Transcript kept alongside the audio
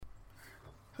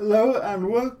Hello and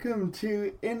welcome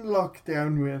to In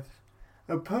Lockdown With,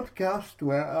 a podcast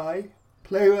where I,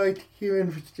 playwright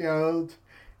Kieran Fitzgerald,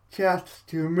 chats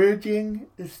to emerging,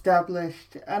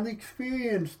 established and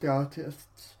experienced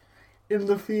artists in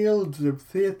the fields of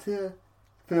theatre,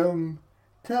 film,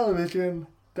 television,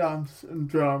 dance and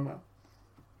drama,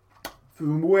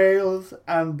 from Wales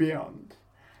and beyond,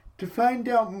 to find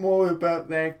out more about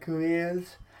their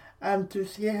careers and to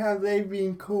see how they've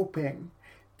been coping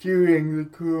during the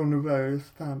coronavirus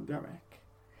pandemic.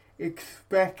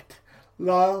 Expect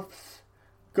laughs,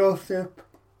 gossip,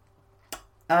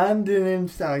 and an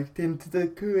insight into the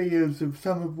careers of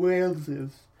some of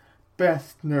Wales's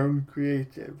best-known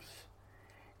creatives.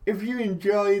 If you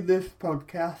enjoy this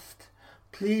podcast,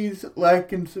 please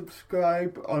like and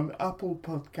subscribe on Apple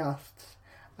Podcasts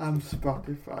and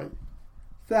Spotify.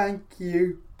 Thank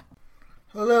you.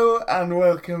 Hello and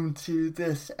welcome to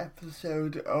this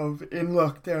episode of In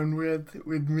Lockdown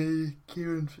with me,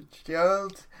 Kieran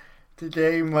Fitzgerald.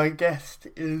 Today my guest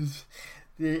is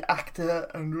the actor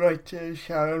and writer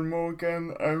Sharon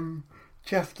Morgan. I'm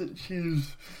chuffed that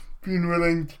she's been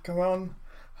willing to come on.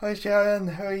 Hi Sharon,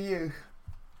 how are you?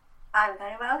 I'm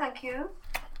very well, thank you.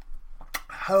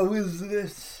 How has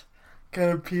this kind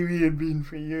of period been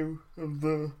for you of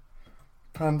the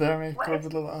pandemic over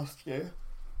the last year?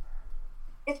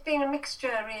 It's been a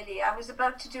mixture, really. I was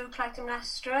about to do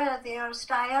Clytemnestra at the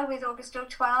Aristaya with Augusto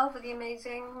 12 with the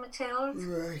amazing Mathilde.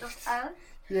 Right.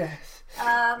 Yes.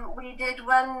 We did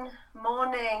one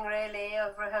morning, really,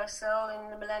 of rehearsal in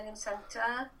the Millennium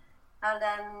Centre, and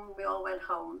then we all went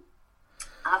home.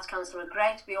 Arts Council were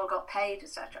great, we all got paid,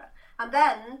 etc. And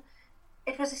then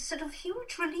it was a sort of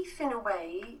huge relief in a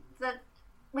way that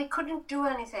we couldn't do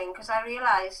anything, because I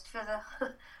realised for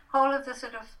the whole of the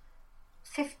sort of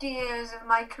 50 years of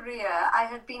my career, I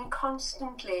had been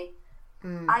constantly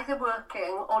either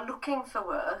working or looking for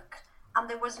work, and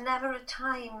there was never a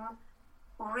time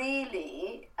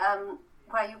really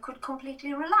where you could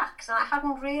completely relax, and I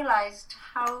hadn't realised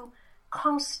how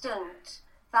constant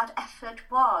that effort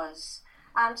was.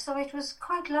 And so it was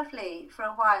quite lovely for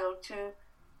a while to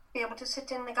be able to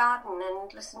sit in the garden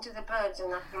and listen to the birds in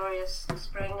that glorious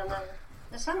spring and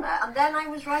the summer. And then I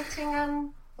was writing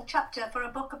a chapter for a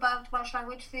book about Welsh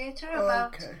language theatre,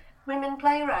 about women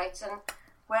playwrights and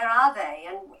where are they,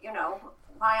 and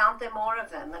why aren't there more of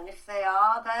them, and if they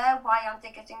are there, why aren't they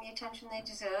getting the attention they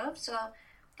deserve. So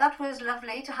that was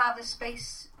lovely to have the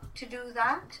space to do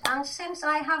that. And since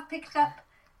I have picked up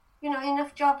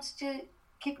enough jobs to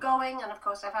keep going, and of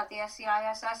course I've had the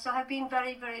SCISS, so I've been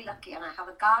very, very lucky, and I have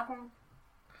a garden,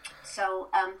 so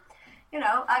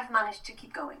I've managed to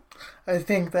keep going. I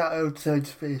think that outside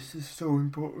space is so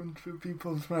important for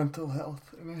people's mental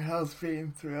health, and it has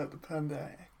been throughout the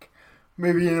pandemic,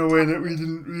 maybe in a way that we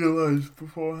didn't realise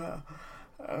beforehand,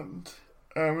 and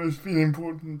it's been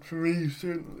important for me,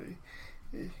 certainly.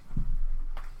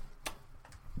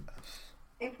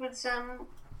 It was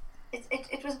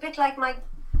it was a bit like my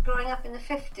growing up in the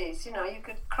 50s, you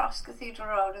could cross Cathedral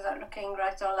Road without looking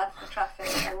right or left for traffic,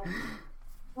 and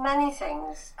many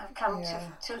things have come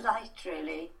to light,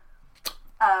 really,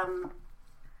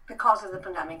 because of the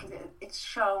pandemic. It's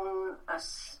shown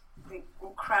us the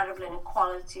incredible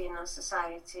inequality in our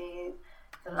society,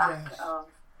 the lack of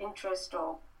interest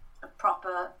or a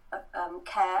proper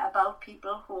care about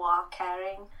people who are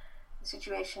caring, the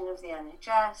situation of the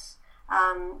NHS,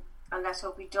 and let's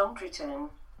hope we don't return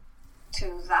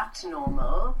to that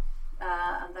normal,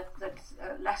 and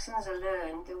that lessons are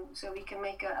learned so we can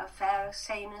make a fairer,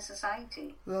 saner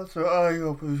society. That's what I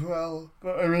hope as well.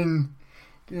 But I mean,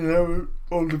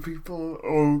 older people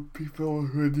or people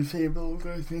who are disabled,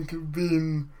 I think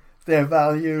their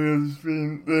value has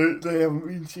been, they haven't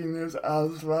been seen as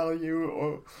value,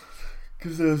 or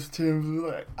because those terms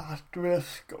like at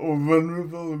risk or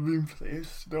vulnerable have been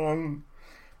placed on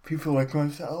people like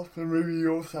myself and maybe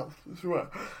yourself as well.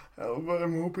 But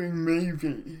I'm hoping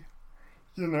maybe,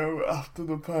 after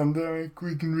the pandemic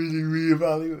we can really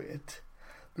reevaluate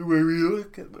the way we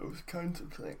look at those kinds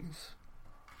of things.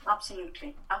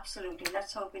 Absolutely.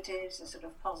 Let's hope it is a sort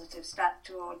of positive step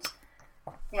towards,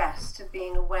 to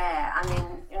being aware. I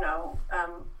mean,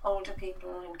 older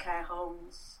people in care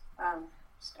homes,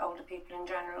 older people in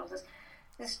general,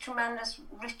 this tremendous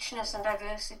richness and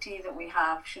diversity that we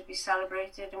have should be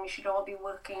celebrated, and we should all be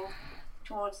working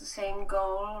towards the same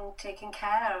goal and taking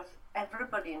care of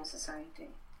everybody in society.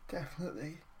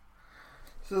 Definitely.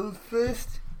 So the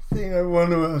first thing I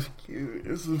want to ask you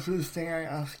is the first thing I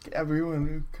ask everyone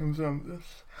who comes on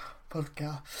this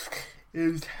podcast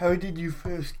is, how did you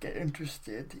first get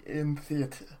interested in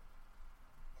theatre?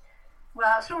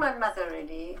 Well, through my mother,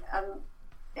 really.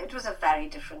 it was a very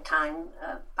different time.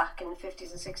 Back in the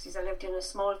 50s and 60s, I lived in a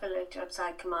small village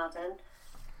outside Carmarthen.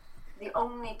 The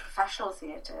only professional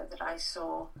theatre that I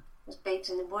saw was Babes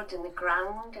in the Wood in the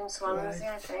Grand in Swansea,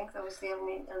 right. I think. That was the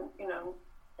only,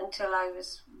 until I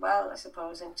was, I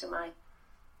suppose, into my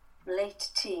late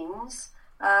teens.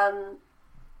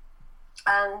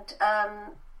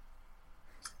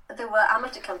 There were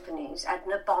amateur companies.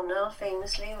 Edna Bonnell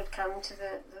famously would come to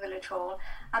the village hall,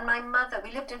 and my mother,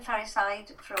 we lived in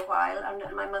Ferryside for a while, and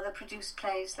my mother produced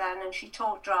plays then, and she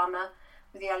taught drama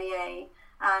with the LEA,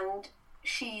 and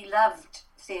she loved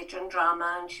theatre and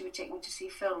drama, and she would take me to see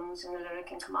films in the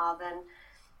Lyric in Carmarthen,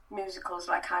 musicals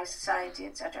like High Society,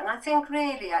 etc. And I think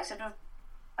really I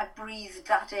breathed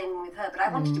that in with her, but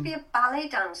I wanted to be a ballet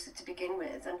dancer to begin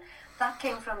with, and that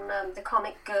came from the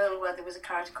comic Girl, where there was a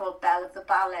character called Belle of the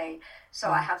Ballet.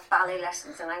 So I had ballet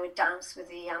lessons, and I would dance with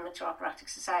the Amateur Operatic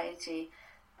Society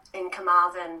in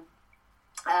Carmarthen,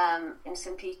 in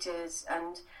St Peter's,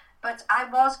 but I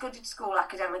was good at school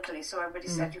academically, so everybody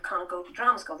said you can't go to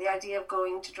drama school. The idea of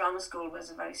going to drama school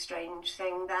was a very strange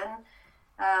thing then,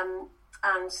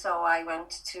 and so I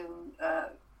went to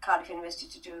Cardiff University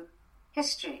to do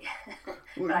history.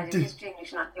 But I did history,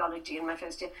 English and archaeology in my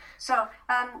first year. So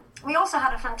we also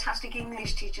had a fantastic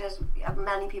English teacher,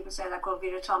 many people say that, called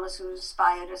Vera Thomas, who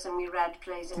inspired us, and we read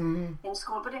plays in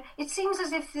school. But it seems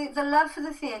as if the love for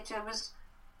the theatre was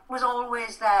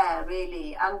always there,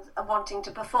 really, and wanting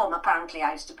to perform. Apparently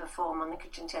I used to perform on the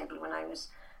kitchen table when I was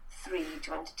 3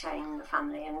 to entertain the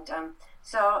family, and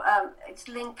so it's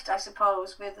linked, I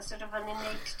suppose, with a sort of an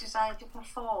innate desire to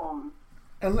perform.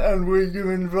 And were you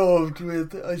involved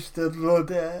with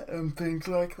Eisteddfodau and things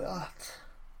like that?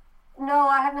 No,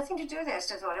 I had nothing to do with the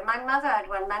Eisteddfodau. My mother had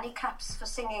won many caps for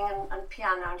singing and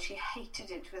piano, and she hated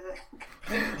it with a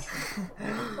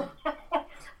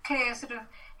clear sort of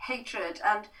hatred.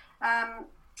 And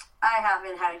I have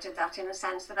inherited that in a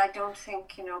sense that I don't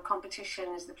think,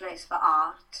 competition is the place for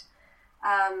art.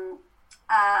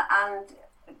 And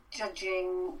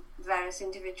judging various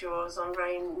individuals on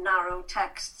very narrow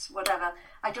texts, whatever,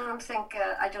 I don't think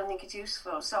it's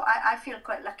useful. So I feel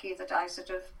quite lucky that I sort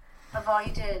of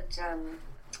avoided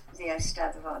the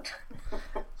Eisteddfod.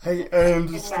 I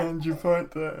understand your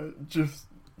point there. Just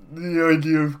the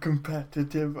idea of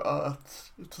competitive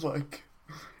art.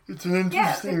 It's an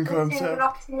interesting concept. It's an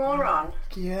oxymoron.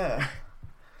 Yeah.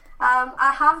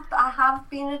 I have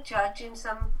been a judge in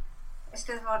some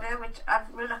Eisteddfodau, which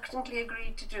I've reluctantly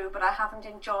agreed to do, but I haven't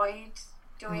enjoyed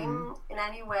doing in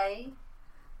any way.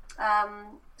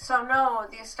 So no,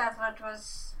 the Eisteddfod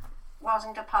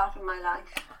wasn't a part of my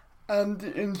life. And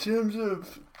in terms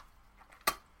of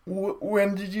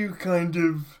when did you kind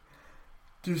of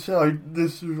decide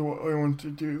this is what I want to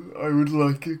do? I would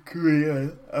like a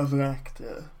career as an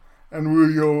actor. And were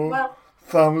your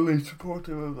family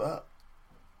supportive of that?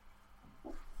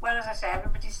 Well, as I say,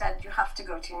 everybody said you have to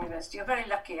go to university. You're very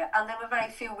lucky, and there were very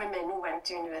few women who went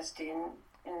to university in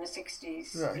the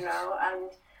 60s, right.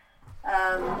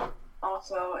 And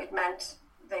also it meant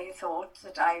they thought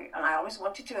that I always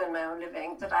wanted to earn my own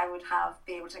living, that I would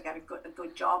be able to get a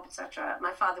good job, etc.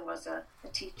 My father was a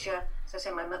teacher, so I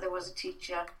say my mother was a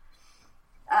teacher.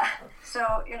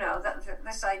 So,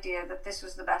 this idea that this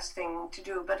was the best thing to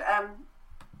do. But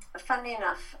funnily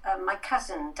enough, my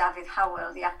cousin, David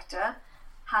Howell, the actor,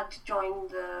 had joined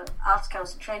the Arts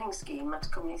Council training scheme at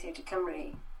Cwmni Theatr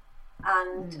Cymru,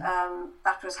 and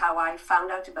that was how I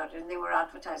found out about it, and they were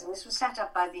advertising. This was set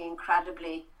up by the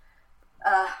incredibly,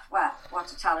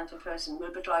 what a talented person,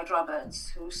 Wilbur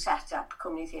Lloyd-Roberts, who set up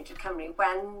Cwmni Theatr Cymru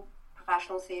when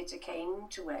professional theatre came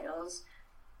to Wales,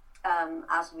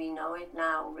 as we know it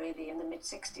now, really, in the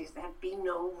mid-60s. There had been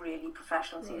no really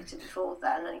professional theatre before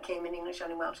then, and it came in English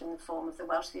only Welsh in the form of the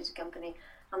Welsh Theatre Company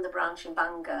and the branch in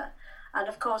Bangor. And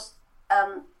of course,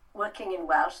 working in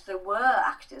Welsh, there were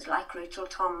actors like Rachel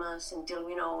Thomas and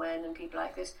Dilwyn Owen and people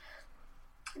like this.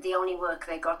 The only work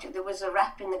they got there was a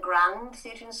rep in the Grand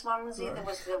Theatre in Swansea, right. There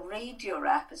was the radio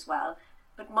rep as well,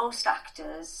 but most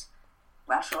actors,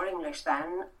 Welsh or English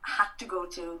then, had to go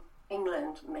to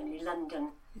England, mainly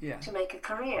London, to make a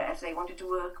career if they wanted to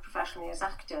work professionally as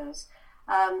actors.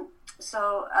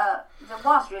 So there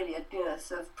was really a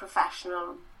dearth of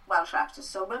professional Welsh actors.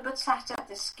 So Wilbert set up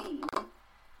this scheme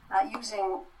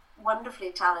using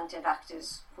wonderfully talented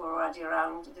actors who were already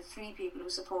around. The 3 people who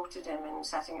supported him in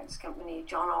setting up this company,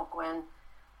 John Ogwen,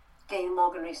 Gail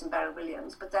Morgan-Rees and Beryl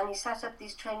Williams. But then he set up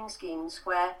these training schemes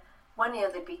where 1 year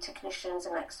there'd be technicians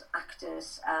and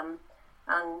actors,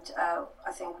 and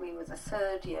I think we were the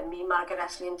 3rd year, me, Margaret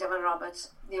Esley and Devon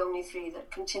Roberts, the only 3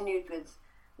 that continued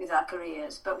with our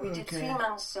careers. But we did 3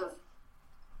 months of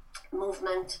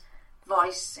movement,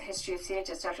 voice, history of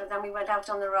theatre, etc. Then we went out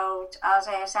on the road as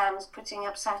ASMs, putting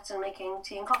up sets and making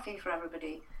tea and coffee for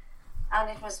everybody. And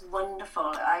it was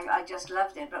wonderful. I just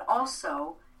loved it. But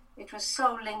also, it was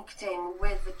so linked in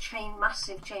with the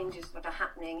massive changes that are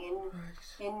happening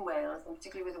in Wales, and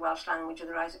particularly with the Welsh language, and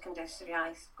the rise of Cymdeithas yr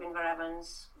Iaith. Gwynfor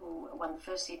Evans, who won the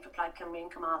first seat for Plaid Cymru in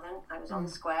Carmarthen. I was on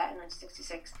the square in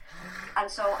 1966.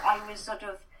 And so I was sort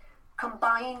of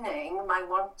combining my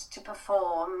want to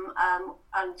perform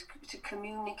and to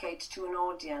communicate to an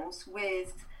audience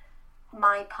with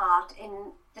my part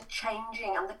in the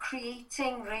changing and the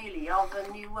creating, really, of a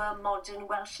newer, modern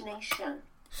Welsh nation.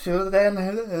 So then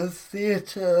has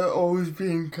theatre always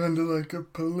been kind of like a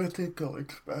political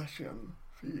expression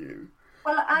for you?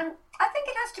 Well, I think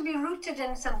it has to be rooted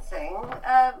in something.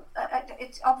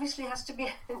 It obviously has to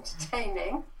be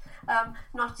entertaining,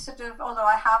 not sort of, although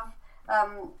I have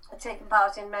taken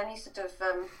part in many sort of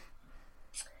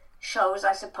shows,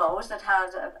 I suppose, that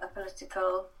had a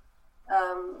political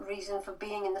reason for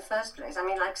being in the first place. I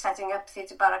mean, like setting up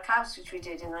Theatr Barrack House, which we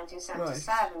did in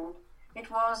 1977. Right. It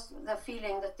was the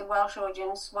feeling that the Welsh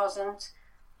audience wasn't,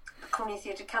 Cwmni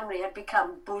Theatr Cymru had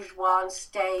become bourgeois and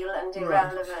stale and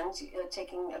irrelevant,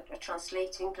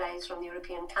 translating plays from the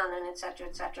European canon, etc.,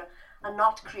 and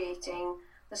not creating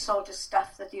the sort of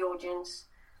stuff that the audience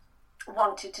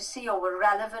wanted to see or were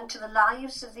relevant to the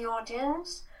lives of the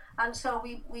audience. And so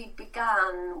we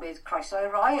began with Croeso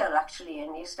i'r Royal, actually,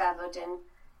 in the Eisteddfod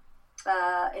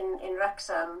in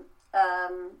Wrexham,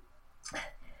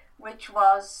 which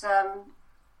was a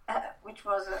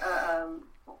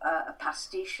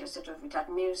pastiche. It had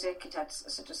music, it had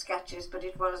sort of sketches, but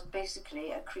it was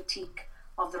basically a critique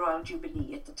of the Royal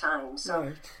Jubilee at the time.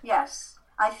 So yes,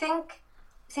 I think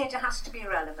theatre has to be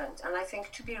relevant, and I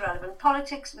think to be relevant,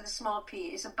 politics with a small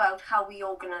p is about how we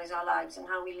organise our lives and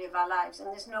how we live our lives, and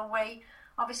there's no way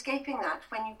of escaping that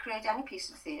when you create any piece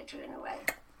of theatre, in a way.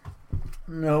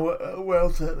 No, well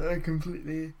said. I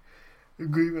completely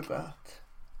agree with that.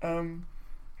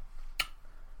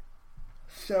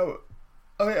 So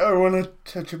I want to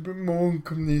touch a bit more on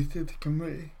Cwmni Theatr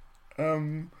Cymru.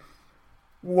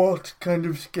 What kind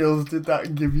of skills did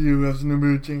that give you as an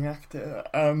emerging actor,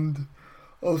 and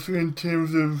also in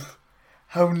terms of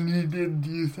how needed do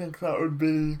you think that would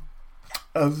be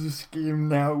as the scheme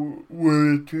now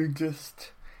were to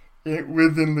exist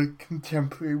within the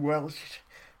contemporary Welsh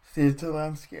theatre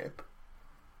landscape?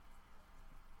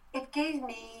 It gave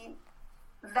me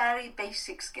very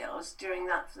basic skills during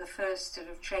the first sort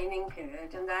of training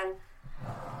period, and then,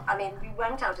 I mean, we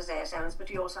went out as ASMs, but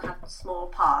we also had small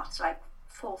parts, like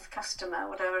fourth customer,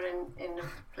 whatever, in the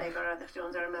Playboy the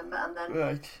films I remember, and then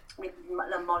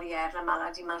La Molière, La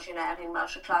Maladie Imaginaire in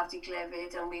Welsh, Claf di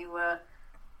Glefyd, and we were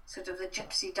sort of the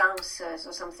gypsy dancers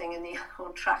or something in the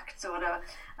old tracts or whatever.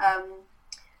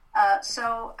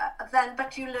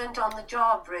 But you learned on the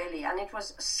job, really, and it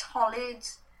was solid.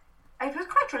 It was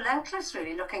quite relentless,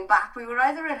 really, looking back. We were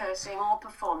either rehearsing or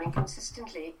performing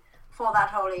consistently for that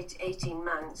whole 18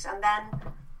 months, and then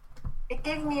it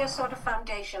gave me a sort of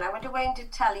foundation. I went away and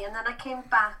did telly, and then I came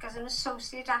back as an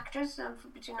associate actress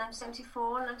between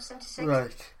 1974 and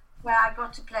 1976, where I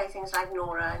got to play things like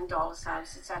Nora and Doll's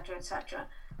House, etc.,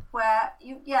 where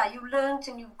you learnt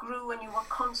and you grew and you were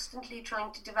constantly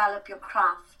trying to develop your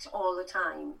craft all the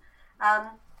time.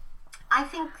 I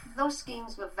think those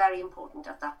schemes were very important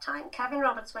at that time. Kevin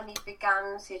Roberts, when he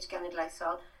began Theatr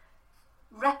Genedlaethol,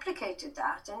 replicated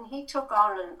that, and he took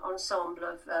on an ensemble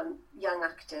of young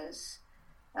actors.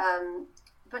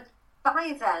 But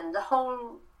by then, the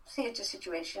whole theatre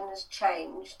situation has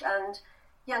changed, and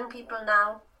young people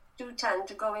now do tend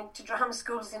to go into drama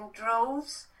schools in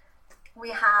droves.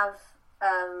 We have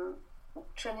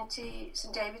Trinity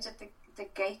St David's at the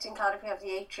Gate in Cardiff, we have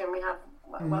the Atrium, we have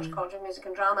Welsh College of Music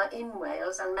and Drama in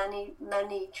Wales, and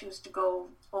many choose to go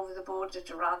over the border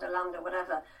to Rhondda or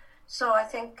whatever. So I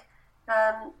think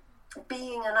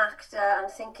being an actor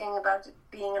and thinking about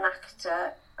being an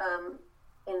actor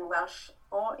in Welsh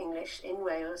or English in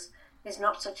Wales is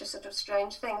not such a sort of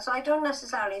strange thing. So I don't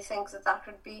necessarily think that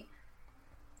would be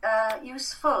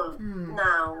useful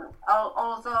now,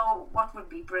 although what would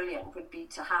be brilliant would be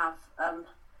to have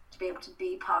to be able to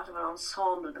be part of an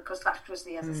ensemble, because that was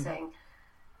the other thing.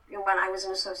 When I was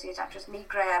an associate actress, me,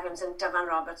 Gray Evans and Dyfan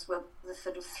Roberts were the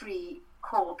sort of three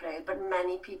core players, but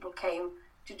many people came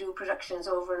to do productions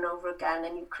over and over again,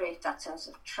 and you create that sense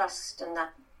of trust and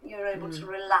that you're able to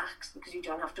relax because you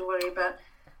don't have to worry about,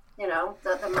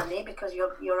 the money, because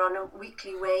you're on a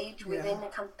weekly wage within a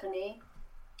company.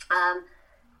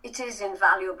 It is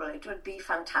invaluable. It would be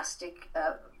fantastic,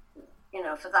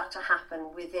 for that to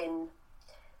happen within.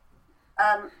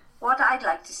 what I'd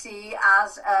like to see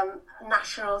as a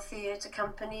national theatre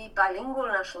company, bilingual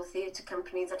national theatre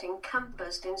company that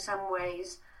encompassed in some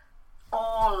ways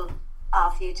all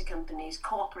our theatre companies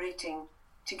cooperating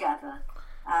together,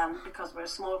 because we're a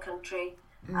small country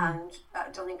and I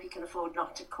don't think we can afford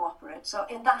not to cooperate. So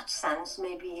in that sense,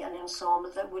 maybe an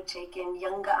ensemble that would take in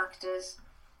younger actors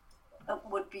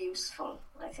would be useful,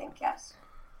 I think, yes.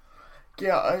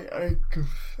 Yeah, I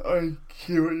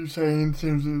hear what you're saying in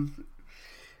terms of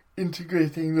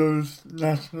integrating those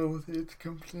national theatre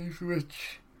companies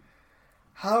which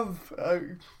have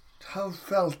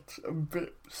felt a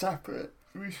bit separate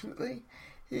recently,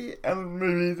 and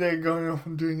maybe they're going off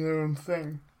and doing their own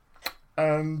thing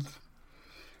and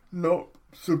not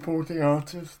supporting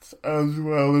artists as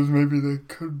well as maybe they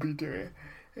could be doing,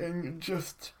 and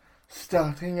just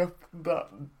starting up that.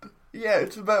 Yeah,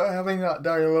 it's about having that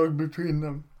dialogue between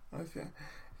them. I think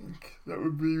that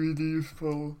would be really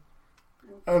useful,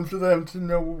 and for them to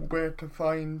know where to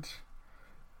find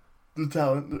the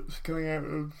talent that's coming out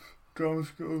of drama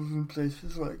schools and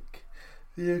places like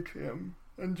the Atrium,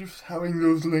 and just having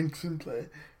those links in place.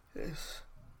 Yes.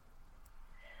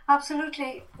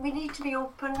 Absolutely. We need to be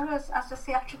open as a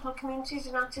theatrical community, as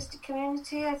an artistic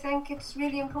community. I think it's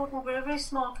really important. We're a very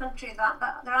small country, that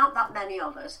there aren't that many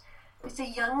of us. It's a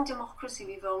young democracy.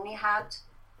 We've only had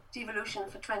devolution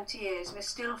for 20 years. We're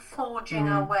still forging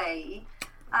our way.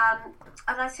 And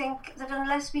I think that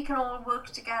unless we can all work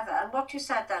together, and what you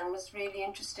said then was really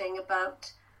interesting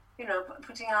about, you know,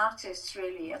 putting artists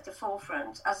really at the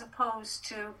forefront, as opposed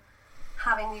to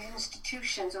having these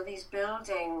institutions or these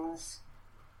buildings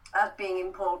as being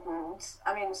important.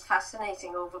 I mean, it's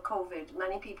fascinating over COVID.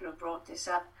 Many people have brought this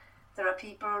up. There are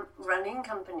people running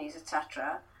companies,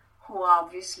 etc., who are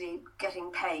obviously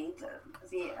getting paid.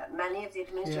 Many of the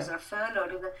administrators are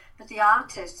furloughed, but the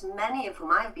artists, many of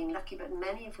whom, I've been lucky, but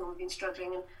many of whom have been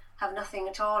struggling and have nothing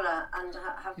at all and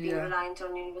have been reliant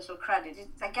on universal credit.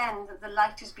 Again, the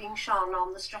light is being shone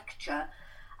on the structure,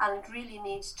 and it really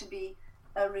needs to be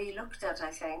re-looked at, I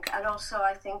think. And also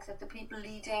I think that the people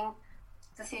leading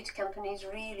the theatre companies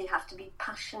really have to be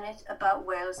passionate about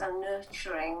Wales and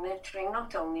nurturing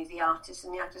not only the artists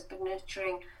and the actors, but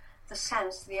nurturing the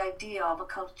sense, the idea of a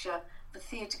culture, the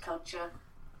theatre culture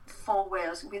for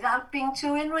Wales, without being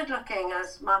too inward-looking,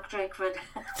 as Mark Drake would.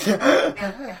 How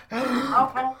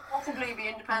can possibly be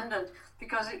independent?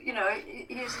 Because, you know,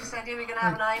 here's this idea we're going to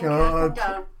have an iron curtain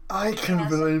down. I can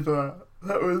believe that.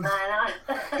 That was... I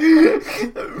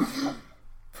know.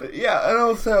 But yeah, and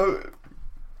also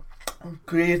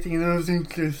creating those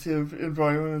inclusive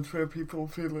environments where people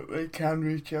feel that they can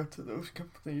reach out to those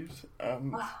companies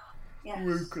and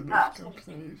work with those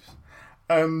companies.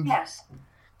 And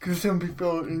because some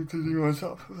people, including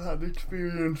myself, have had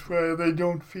experience where they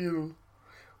don't feel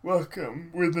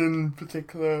welcome within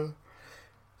particular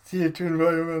theatre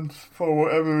environments for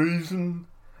whatever reason.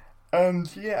 And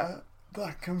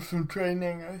that comes from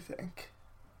training, I think.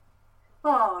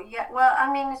 Oh, yeah, well,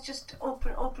 I mean, it's just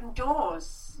open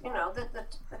doors. You know, the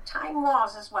time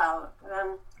was as well,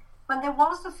 when there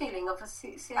was the feeling of a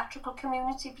theatrical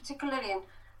community, particularly in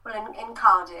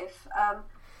Cardiff,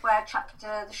 where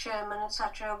Chapter, the Sherman,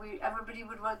 etc., everybody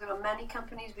would work. There were many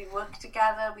companies. We'd work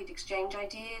together. We'd exchange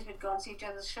ideas. We'd go and see each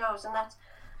other's shows, and that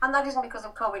isn't because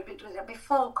of COVID. But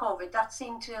before COVID, that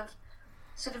seemed to have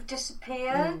sort of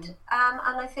disappeared. And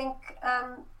I think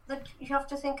that you have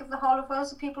to think of the whole of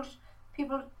Wales. People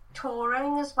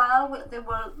touring as well. There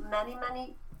were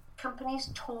many companies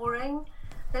touring.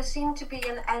 There seemed to be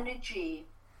an energy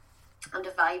and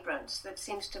a vibrance that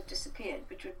seems to have disappeared,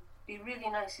 which would be really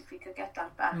nice if we could get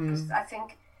that back. Because I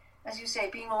think, as you say,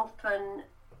 being open,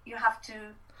 you have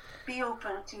to be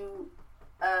open to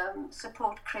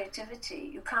support creativity.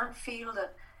 You can't feel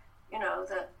that, you know,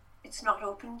 that it's not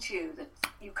open to you, that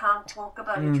you can't talk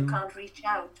about it, you can't reach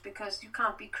out, because you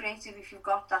can't be creative if you've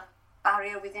got that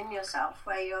barrier within yourself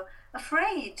where you're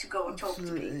afraid to go and talk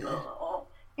to people, or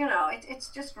you know, it's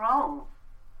just wrong.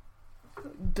 I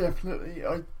definitely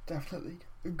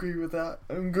agree with that.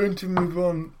 I'm going to move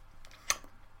on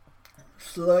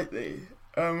slightly.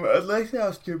 I'd like to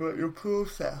ask you about your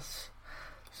process.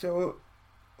 So,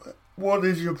 what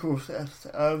is your process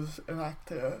as an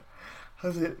actor?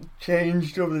 Has it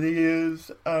changed over the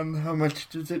years, and how much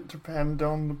does it depend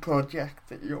on the project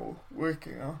that you're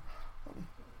working on?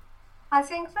 I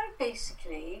think very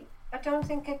basically, I don't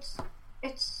think it's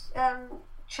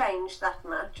changed that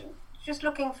much. Just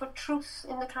looking for truth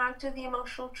in the character, the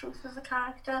emotional truth of the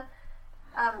character,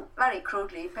 very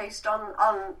crudely, based on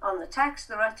the text,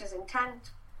 the writer's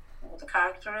intent, what the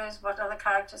character is, what other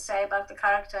characters say about the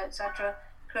character, etc.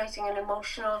 Creating an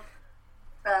emotional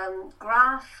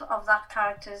graph of that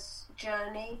character's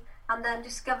journey, and then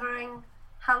discovering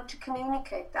how to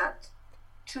communicate that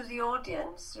to the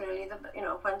audience, really,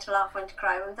 when to laugh, when to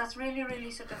cry. And that's really,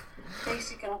 really sort of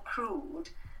basic and crude.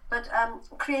 But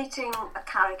creating a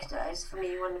character is, for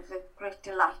me, one of the great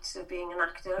delights of being an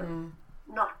actor.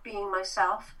 Not being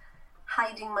myself,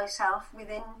 hiding myself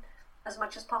within as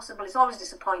much as possible. It's always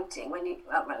disappointing when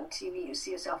on TV you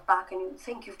see yourself back and you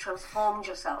think you've transformed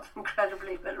yourself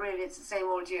incredibly, but really it's the same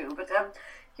old you. But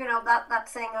that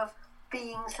thing of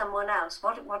being someone else,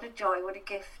 what a joy, what a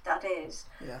gift that is.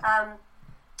 Yeah.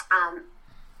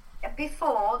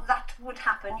 Before that would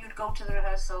happen, you'd go to the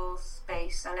rehearsal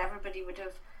space and everybody would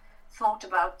have thought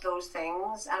about those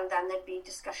things, and then there'd be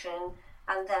discussion,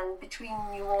 and then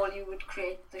between you all you would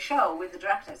create the show with the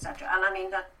director, etc. And I mean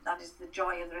that is the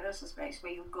joy of the rehearsal space,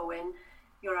 where you go in,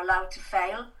 you're allowed to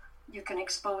fail, you can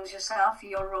expose yourself,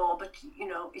 you're raw, but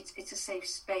it's a safe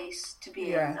space to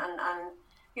be in, and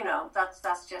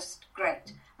that's just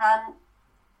great.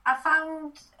 I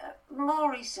found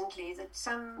more recently that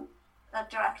some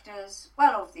directors,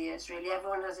 well, over the years really,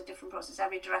 everyone has a different process,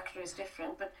 every director is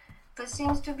different, but there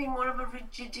seems to be more of a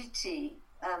rigidity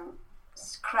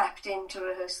crept into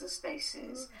rehearsal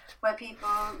spaces, where people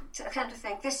tend to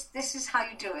think this is how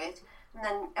you do it, and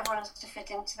then everyone has to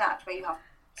fit into that, where you have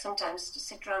sometimes to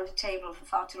sit around a table for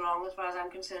far too long, as far as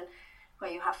I'm concerned, where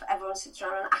you have everyone sits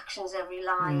around and actions every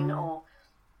line, or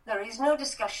there is no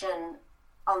discussion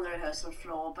on the rehearsal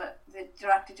floor, but the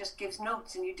director just gives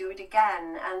notes and you do it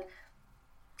again. And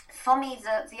for me,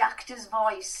 the actor's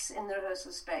voice in the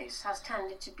rehearsal space has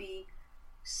tended to be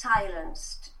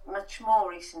silenced much more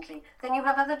recently. Then you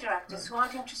have other directors who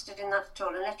aren't interested in that at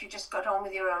all and let you just get on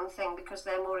with your own thing because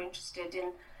they're more interested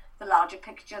in the larger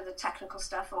picture, the technical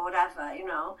stuff or whatever,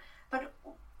 But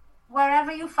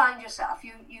wherever you find yourself,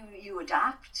 you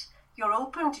adapt, you're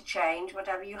open to change,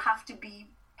 whatever. You have to be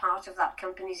part of that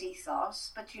company's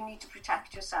ethos, but you need to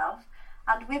protect yourself.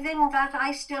 And within that,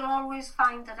 I still always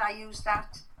find that I use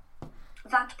that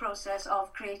process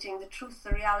of creating the truth,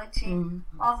 the reality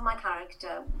of my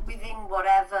character within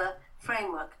whatever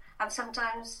framework. And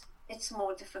sometimes it's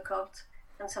more difficult,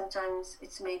 and sometimes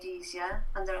it's made easier.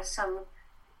 And there are some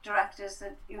directors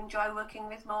that you enjoy working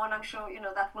with more, and I'm sure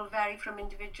that will vary from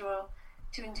individual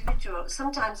to individual.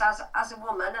 Sometimes, as a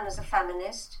woman and as a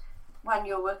feminist, when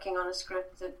you're working on a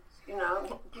script that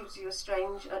gives you a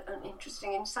strange and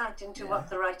interesting insight into what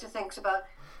the writer thinks about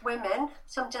women,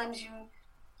 sometimes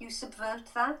you subvert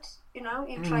that, you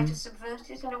try to subvert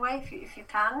it in a way if you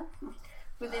can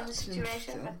within the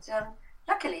situation. But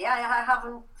luckily I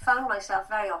haven't found myself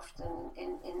very often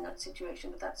in that situation,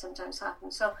 but that sometimes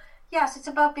happens. So yes, it's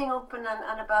about being open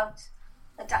and about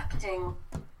adapting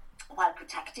while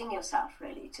protecting yourself,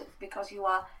 really, because you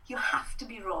have to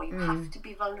be raw, you have to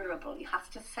be vulnerable, you have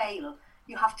to fail,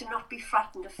 you have to not be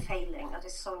frightened of failing. That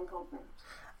is so important.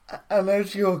 And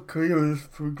as your career has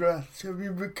progressed, have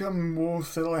you become more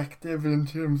selective in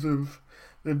terms of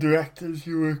the directors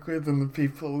you work with and the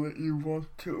people that you want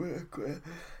to work with?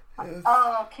 Yes.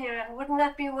 Oh, Kieran, wouldn't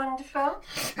that be wonderful?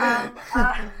 I'm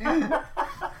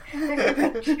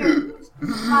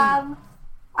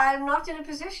not in a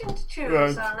position to choose, right.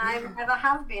 And I never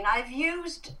have been. I've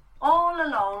used all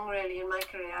along, really, in my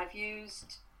career, I've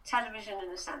used television,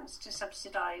 in a sense, to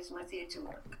subsidise my theatre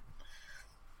work.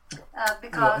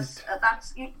 Because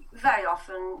that's very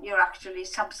often you're actually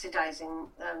subsidising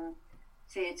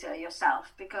theatre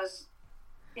yourself, because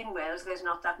in Wales there's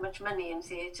not that much money in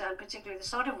theatre, and particularly the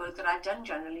sort of work that I've done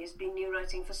generally has been new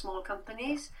writing for small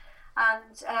companies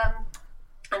and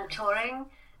touring,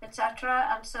 etc.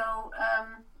 And so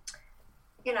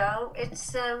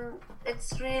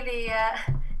it's really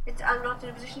I'm not in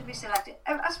a position to be selected.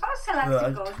 As far as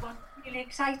selected goes, what really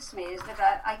excites me is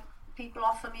that people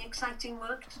offer me exciting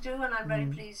work to do, and I'm very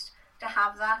pleased to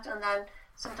have that. And then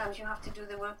sometimes you have to do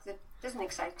the work that doesn't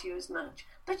excite you as much,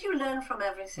 but you learn from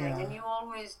everything, and you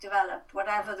always develop,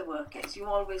 whatever the work is, you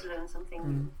always learn something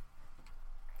new.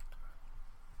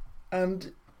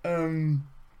 And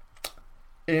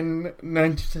in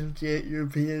 1978 you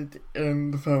appeared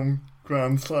in the film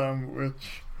Grand Slam,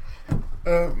 which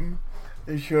I'm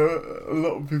sure a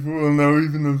lot of people will know,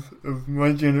 even of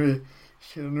my generation,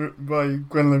 written by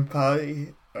Gwendolyn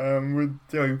Parry, with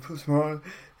Joey Passmore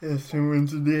and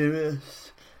Winter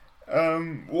Davis.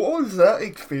 What was that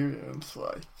experience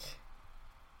like?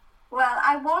 Well,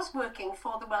 I was working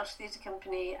for the Welsh Theatre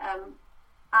Company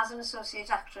as an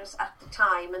associate actress at the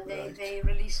time, and they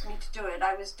released me to do it.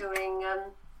 I was doing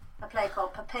a play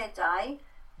called Papedau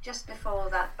just before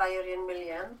that by Urien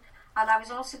William, and I was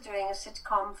also doing a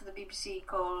sitcom for the BBC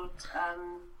called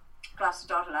Glas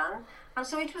y Dorlan. And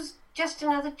so it was just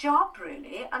another job,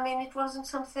 really. I mean, it wasn't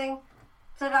something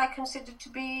that I considered to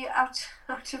be out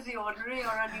of the ordinary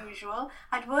or unusual.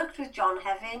 I'd worked with John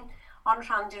Hevin on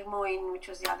Rhandir Mwyn, which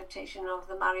was the adaptation of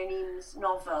the Marion Eames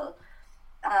novel,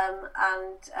 and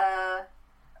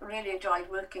really enjoyed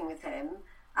working with him.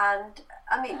 And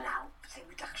I mean, now they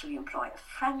would actually employ a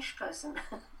French person.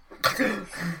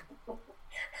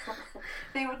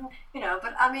 They wouldn't,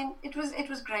 but I mean, it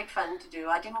was great fun to do.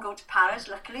 I didn't go to Paris,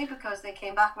 luckily, because they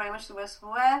came back very much the worse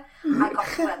for wear. I got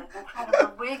to wear an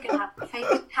incredible wig and have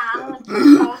fake tan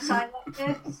and all side like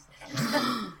this.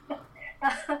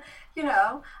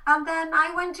 And then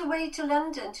I went away to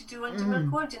London to do Under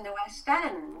Milk Wood in the West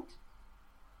End.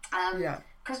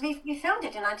 Because we filmed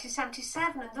it in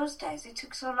 1977. In those days, it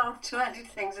took so long to edit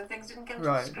things, and things didn't come to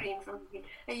the screen for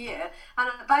a year. And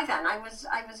by then, I was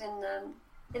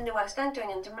in the West End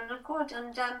doing Under Milk Wood,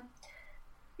 and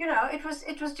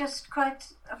it was just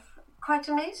quite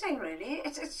amazing, really.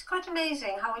 It's quite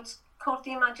amazing how it's caught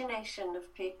the imagination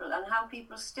of people, and how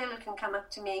people still can come up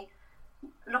to me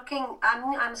looking.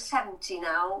 I'm 71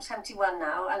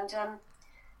 now, and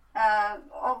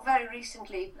very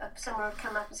recently someone would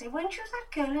come up and say, "Weren't you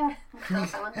that girl in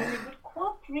Class?" And they would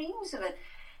quote reams of it.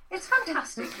 It's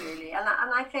fantastic, really, and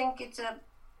I think it's a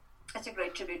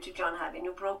great tribute to John Hevin,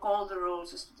 who broke all the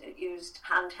rules, used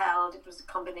handheld. It was a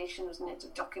combination, wasn't it,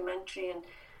 of documentary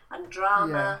and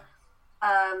drama.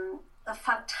 A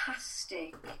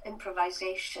fantastic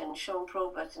improvisation. Sean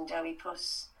Probert and Dewi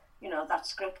Puss, that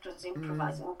script was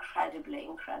improvised incredibly.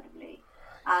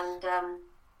 And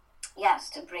yes,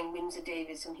 to bring Windsor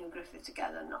Davies and Hugh Griffith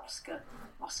together, an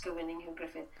Oscar-winning Hugh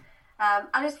Griffith.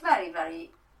 And it's very,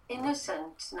 very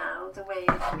innocent now, the way,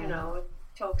 it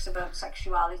talks about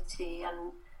sexuality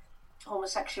and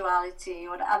homosexuality.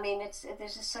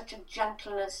 There's just such a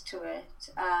gentleness to it.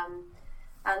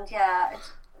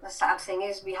 The sad thing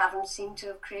is we haven't seemed to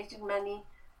have created many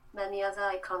other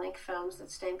iconic films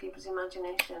that stay in people's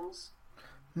imaginations.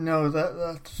 No,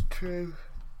 that's true.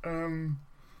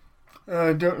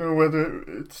 I don't know whether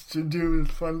it's to do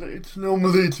with funding. It's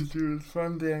normally to do with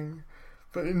funding,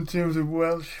 but in terms of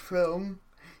Welsh film,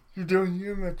 you don't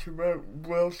hear much about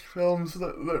Welsh films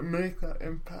that make that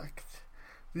impact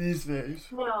these days.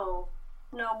 No.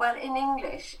 Well, in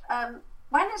English,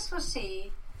 when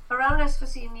around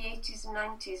S4C in the 80s and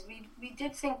 90s, we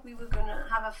did think we were going to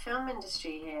have a film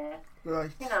industry here.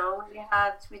 Right.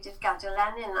 We did Gadar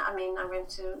Lenin. I mean, I went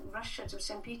to Russia, to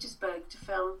St. Petersburg, to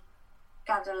film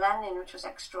Gadar Lenin, which was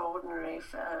extraordinary,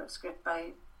 for a script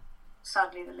by,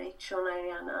 sadly, the late Sean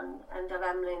Arian and Dov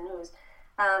Emlyn, who was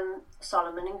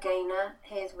Solomon and Gaynor,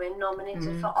 Hedd Wyn,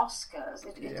 nominated for Oscars.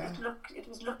 It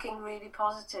was looking really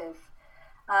positive,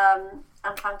 and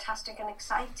fantastic and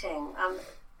exciting.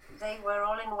 They were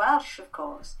all in Welsh, of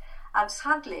course, and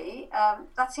sadly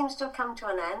that seems to have come to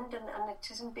an end, and it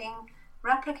isn't being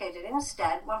replicated.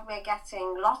 Instead, what we're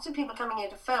getting, lots of people coming here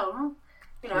to film,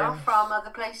 from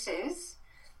other places,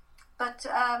 but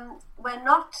we're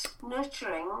not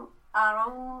nurturing our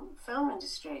own film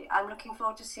industry. I'm looking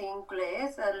forward to seeing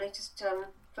Glaive, the latest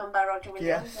film by Roger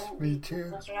Williams. Yes, and me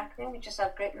too. We just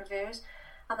had great reviews,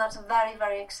 and that's very,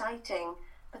 very exciting.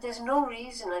 But there's no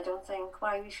reason, I don't think,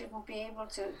 why we shouldn't be able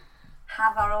to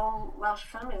have our own Welsh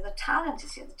film. The talent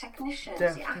is here, the technicians,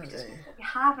 the actors. We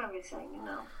have everything,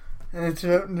 And it's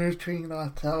about nurturing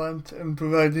that talent and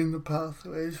providing the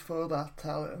pathways for that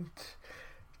talent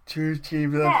to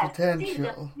achieve their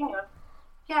potential.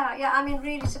 I mean,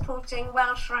 really supporting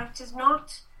Welsh writers,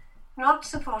 not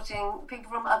supporting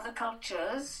people from other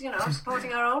cultures,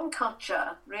 supporting our own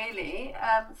culture, really,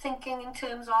 thinking in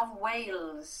terms of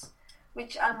Wales,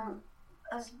 which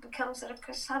has become sort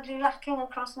of sadly lacking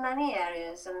across many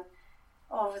areas, and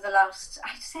over the last,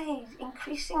 I'd say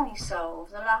increasingly so,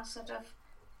 over the last sort of,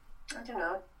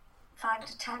 5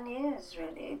 to 10 years,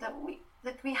 really, that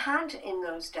we had in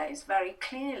those days very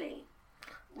clearly.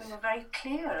 We were very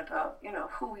clear about,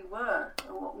 who we were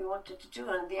and what we wanted to do,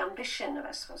 and the ambition of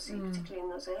S4C, particularly in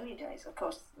those early days. Of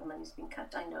course, the money's been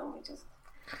cut, I know,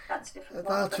 that's different.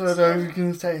 That's what I was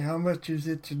going to say. How much is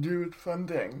it to do with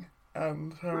funding,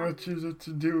 and how much is it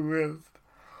to do with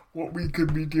what we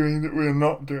could be doing that we're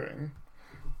not doing?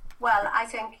 Well, I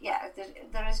think,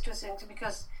 there is to a certain,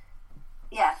 because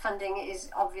funding is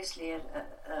obviously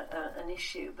an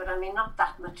issue, but I mean, not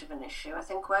that much of an issue. I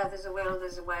think where there's a will,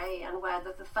 there's a way, and where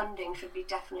the funding should be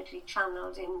definitely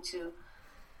channeled into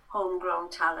homegrown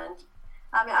talent.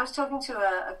 I mean, I was talking to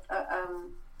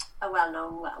a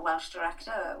well-known Welsh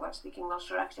director, a Welsh-speaking Welsh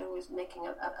director, who was making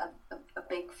a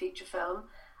big feature film,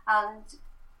 and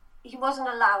he wasn't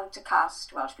allowed to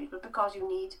cast Welsh people because you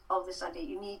need all this idea.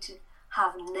 You need to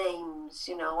have names,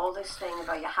 you know, all this thing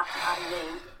about you have to have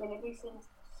names. In a recent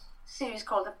series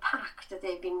called The Pact that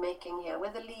they've been making here,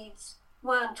 where the leads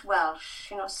weren't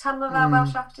Welsh. You know, some of our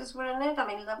Welsh actors were in it. I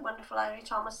mean, that wonderful Irie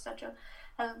Thomas, etc.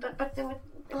 But there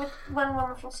were one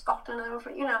woman from Scotland,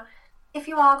 and you know, if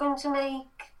you are going to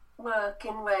make work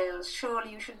in Wales,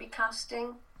 surely you should be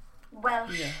casting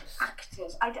Welsh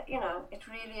actors. You know, it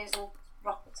really isn't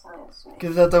rocket science.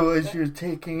 Because otherwise you're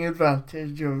taking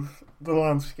advantage of the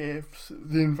landscapes,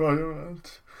 the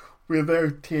environment,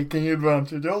 without taking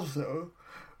advantage also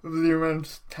of the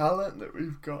immense talent that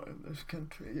we've got in this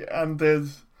country. And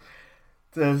there's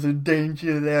a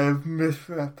danger there of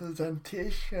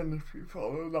misrepresentation if you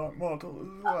follow that model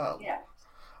as well. Yeah,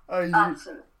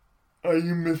 absolutely. Are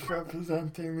you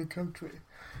misrepresenting the country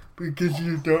because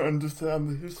you don't understand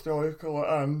the historical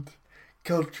and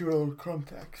cultural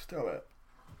context of it?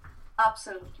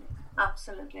 Absolutely.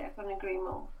 I couldn't agree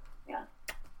more. Yeah.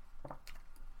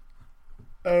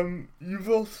 You've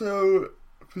also,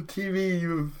 for TV,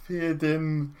 you've appeared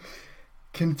in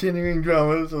continuing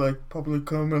dramas like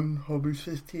Publicum and Holby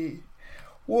City.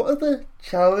 What are the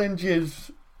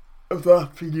challenges of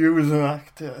that for you as an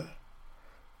actor?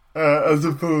 As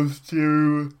opposed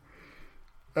to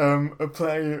a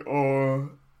play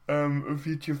or a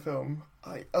feature film,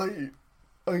 I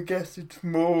guess it's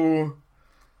more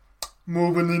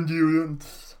of an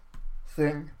endurance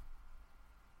thing.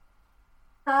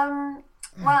 Well,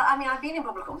 I mean, I've been in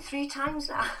Publicum 3 times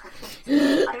now. I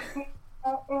was in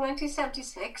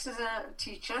 1976 as a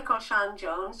teacher called Sian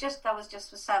Jones. That was just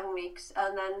for 7 weeks,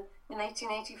 and then in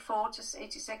 1984 to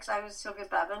 86, I was Sylvia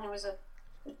Bevan, who was a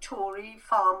Tory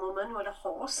farm woman who had a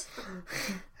horse.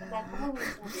 And then more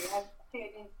recently I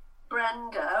appeared in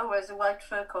Brenda, who wears a white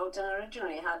fur coat and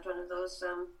originally had one of those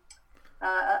a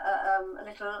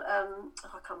little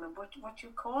I can't remember what you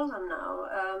call them now.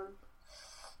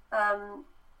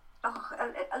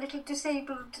 A little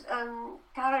disabled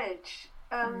carriage.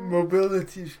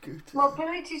 Mobility scooter.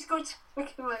 Mobility scooter.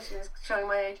 Showing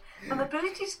my age. A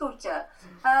mobility scooter.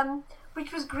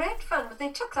 Which was great fun, but they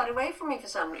took that away from me for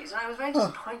some reason. I was very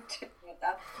disappointed with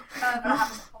that. But I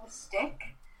have a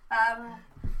stick. And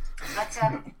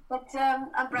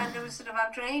Brenda was sort of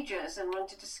outrageous and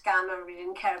wanted to scam everybody,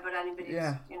 didn't care about anybody's,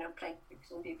 you know, playing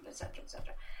tricks on people, etc.,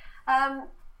 etc.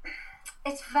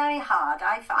 It's very hard.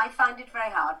 I find it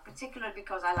very hard, particularly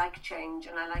because I like change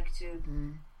and I like to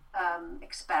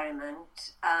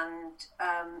experiment, and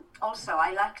also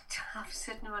I like to have a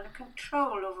certain amount of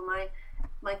control over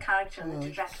my character and the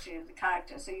trajectory of the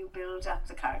character. So you build up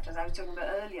the characters I was talking about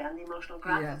earlier and the emotional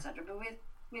growth, etc. But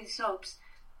with soaps,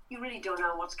 you really don't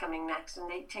know what's coming next, and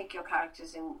they take your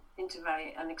characters into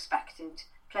very unexpected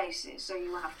places. So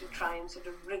you have to try and sort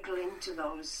of wriggle into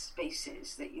those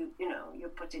spaces that you're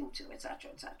put into,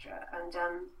 etc., etc. And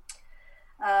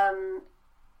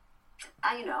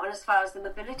and as far as the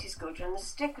mobility scooter and the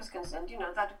stick was concerned,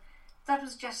 that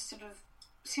was just sort of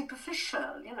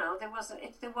superficial. There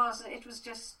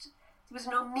was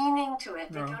no meaning to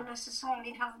it. No. They don't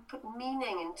necessarily have put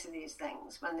meaning into these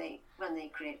things when they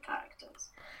create characters.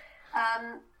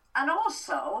 And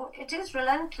also, it is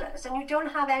relentless, and you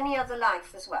don't have any other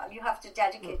life as well. You have to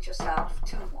dedicate yourself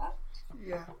to that.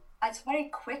 Yeah. It's very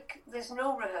quick. There's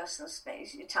no rehearsal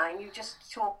space, your time. You just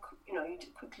talk, you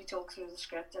quickly talk through the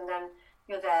script, and then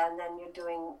you're there, and then you're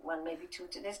doing one, maybe two.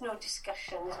 There's no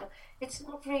discussion. It's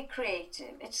not very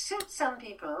creative. It suits some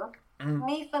people.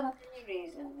 Me, for many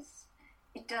reasons,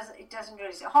 it doesn't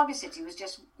really. Holby City was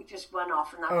just one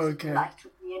off, and that was light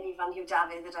with me and Ivan Hugh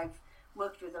David that I've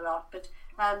worked with a lot. But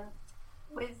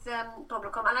with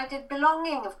Publicum, and I did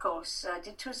Belonging, of course. I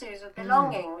did 2 series of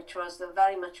Belonging, which was the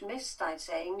very much missed, I'd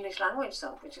say, English language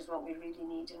soap, which is what we really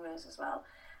need in Wales as well.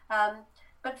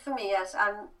 But for me, yes,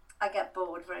 I get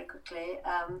bored very quickly,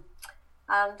 and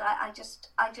I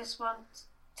just want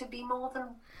to be more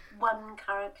than one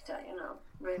character,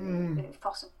 really, if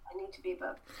possible. I need to be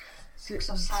about 6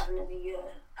 or 7 in a year.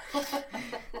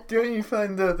 Don't you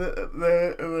find that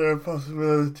there are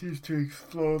possibilities to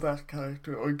explore that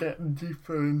character or get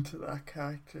deeper into that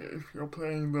character if you're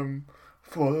playing them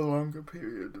for a longer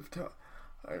period of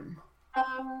time?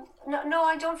 No,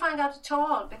 I don't find that at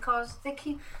all, because they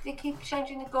keep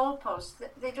changing the goalposts.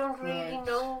 They don't really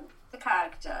know the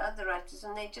character, the writers,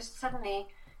 and they just suddenly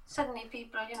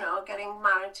people, are getting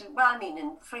married to. Well, I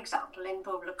mean, for example, in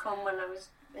Publicum, when I was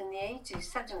in the 80s,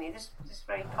 suddenly this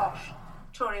very posh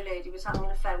Tory lady was having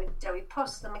an affair with Dewi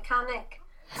Puss, the mechanic,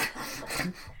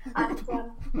 and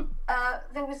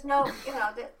there was no,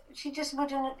 she just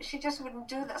wouldn't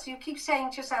do that. So you keep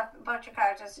saying to yourself about your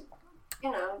characters, she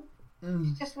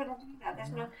just wouldn't do that.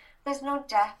 There's no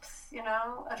depth,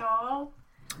 at all.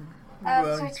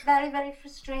 So it's very, very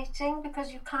frustrating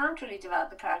because you can't really develop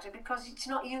the character because it's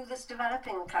not you that's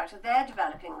developing the character, they're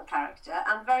developing the character,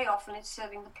 and very often it's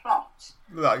serving the plot.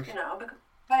 Right. You know, because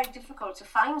it's very difficult to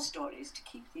find stories to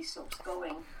keep these soaps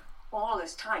going all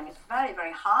this time. It's very,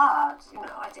 very hard. You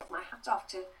know, I take my hat off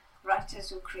to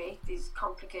writers who create these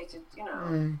complicated, you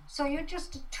know. So you're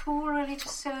just a tool really to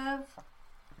serve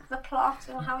the plot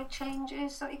and how it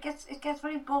changes, so it gets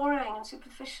very boring and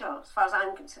superficial as far as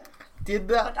I'm concerned. Did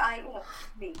that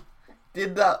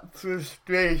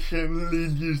frustration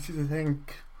lead you to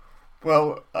think,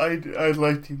 well, I'd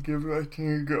like to give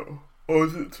writing a go, or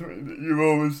is it something that you've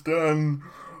always done,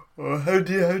 or how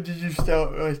did you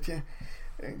start writing?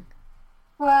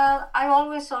 Well, I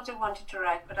always sort of wanted to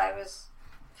write, but I was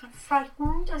sort of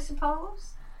frightened, I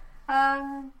suppose.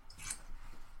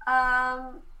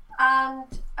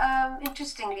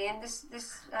 Interestingly, in this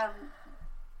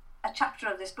a chapter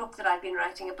of this book that I've been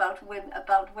writing about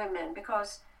women,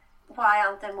 because why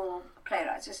aren't there more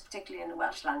playwrights, particularly in the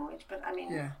Welsh language? But I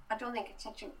mean, I don't think it's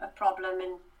such a problem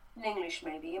in English,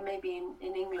 maybe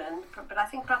in England, but I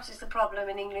think perhaps it's the problem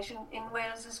in English in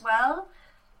Wales as well,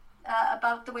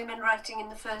 about the women writing in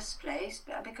the first place,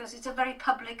 because it's a very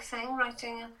public thing,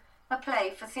 writing a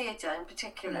play for theatre in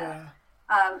particular.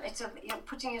 You're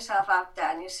putting yourself out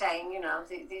there and you're saying, you know,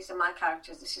 these are my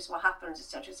characters, this is what happens,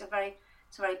 etc. It's a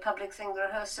very public thing. The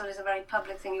rehearsal is a very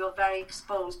public thing. You're very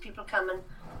exposed. People come and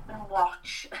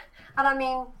watch. And I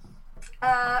mean,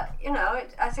 you know,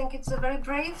 I think it's a very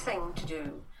brave thing to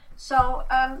do. So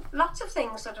lots of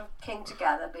things sort of came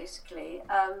together, basically.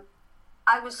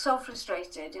 I was so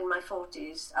frustrated in my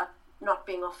 40s at not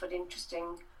being offered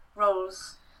interesting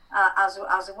roles as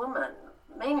a woman,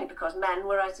 mainly because men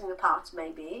were writing the parts,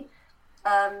 maybe.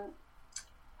 And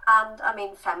I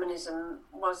mean, feminism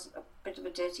was a bit of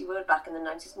a dirty word back in the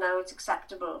 90s. Now it's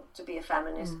acceptable to be a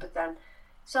feminist, but then,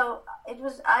 so it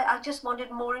was, I just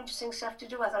wanted more interesting stuff to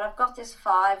do. I thought, I've got this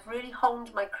far, I've really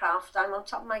honed my craft, I'm on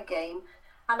top of my game,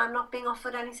 and I'm not being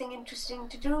offered anything interesting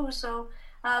to do. So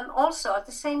also at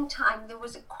the same time, there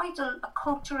was quite a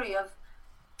coterie of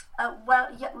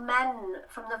men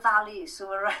from the valleys who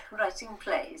were writing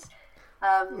plays.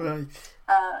 Well,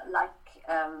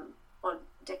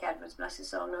 Dick Edwards, bless his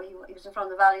soul, no, he wasn't from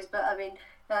the valleys, but I mean,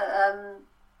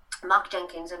 Mark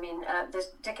Jenkins,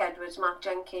 there's Dick Edwards, Mark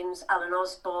Jenkins, Alan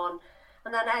Osborne,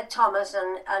 and then Ed Thomas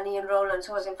and Ian Rowlands,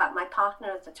 who was in fact my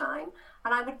partner at the time,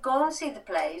 and I would go and see the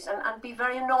plays and be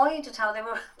very annoyed at how they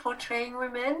were portraying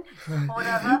women, or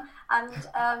whatever, and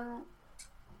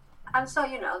so,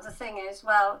 you know, the thing is,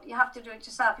 well, you have to do it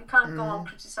yourself, you can't go on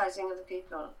criticising other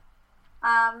people.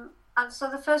 And so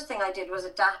the first thing I did was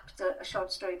adapt a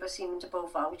short story by Seaman de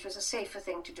Beauvoir, which was a safer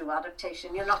thing to do,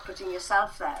 adaptation. You're not putting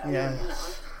yourself there, you know.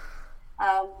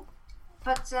 And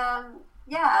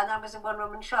that was a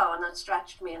one-woman show, and that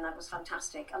stretched me, and that was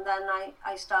fantastic. And then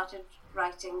I started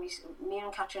writing. Me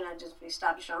and Catherine Edwards, we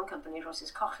established our own company,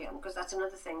 Roses Cochion, because that's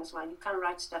another thing as well. You can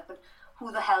write stuff, but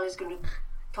who the hell is going to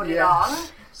put it on?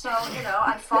 So, you know,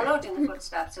 I followed in the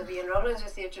footsteps of Ian Rowlands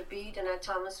with Theatre Bede and Ed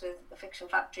Thomas with The Fiction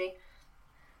Factory.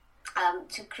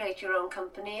 To create your own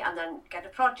company and then get a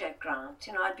project grant.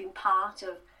 You know, I'd been part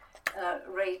of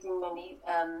raising money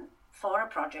for a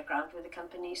project grant with a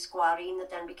company, Squarine, that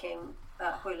then became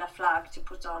Hwyl a Flag, to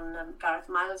put on Gareth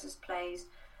Miles's plays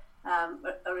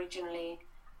originally,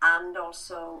 and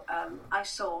also I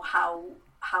saw how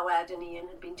Ed and Ian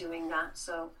had been doing that.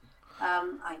 So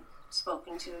I'd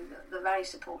spoken to the very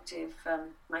supportive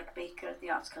Mike Baker at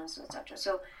the Arts Council, etc.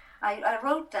 So I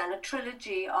wrote then a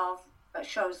trilogy of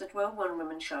shows that were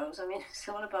one-woman shows. I mean, it's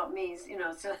all about me, you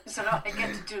know, so I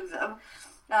get to do them.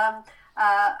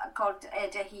 Called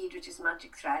Edahid, which is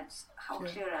Magic Threads, How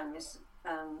Clear is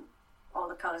All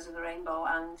the Colours of the Rainbow,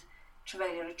 and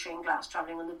Trevelyan a Train Glass,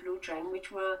 Travelling on the Blue Train,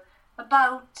 which were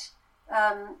about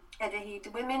Edahid,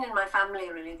 the women in my family,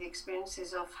 really, the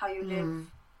experiences of how you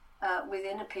live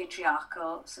within a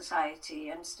patriarchal society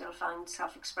and still find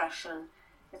self-expression,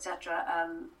 etc.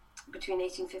 Between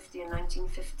 1850 and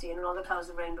 1950, and All the Colours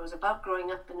of the Rainbow was about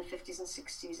growing up in the 50s and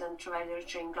 60s, and Trevelyan a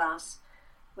Train Glass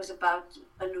was about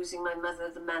losing my mother,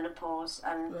 the menopause,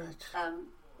 and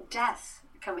death,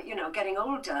 getting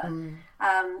older.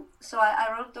 So I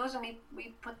wrote those, and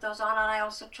we put those on, and I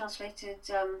also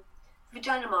translated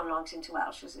Vagina Monologues into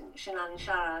Welsh, was in Sinan and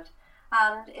Siarad,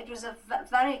 and it was a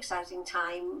very exciting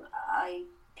time. I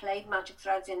played Magic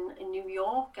Threads in New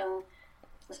York, and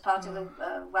as part of the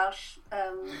Welsh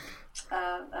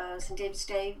St David's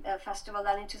Day Festival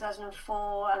then in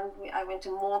 2004, and I went to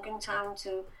Morgantown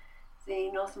to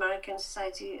the North American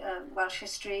Society Welsh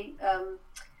History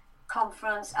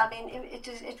conference. I mean,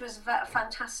 it was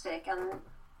fantastic, and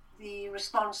the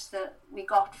response that we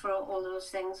got for all those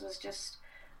things was just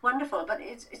wonderful. But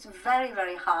it's very,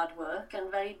 very hard work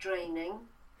and very draining,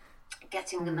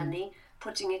 getting the money,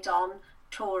 putting it on,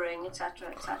 touring, etc.,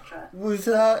 etc. Was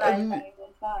that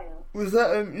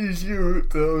an easy route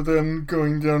though, then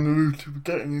going down the route of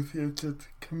getting a theatre to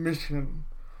commission?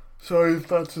 Sorry if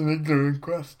that's an ignorant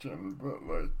question, but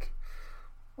like...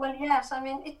 Well, yes, I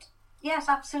mean, yes,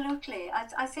 absolutely.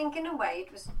 I think in a way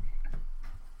it was...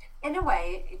 In a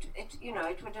way, it you know,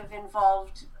 it would have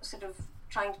involved sort of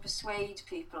trying to persuade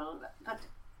people, but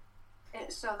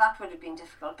so that would have been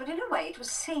difficult. But in a way, it was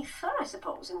safer, I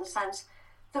suppose, in the sense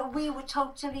that we were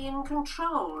totally in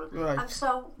control. Right. And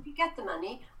so we get the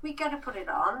money, we get to put it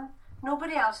on.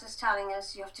 Nobody else is telling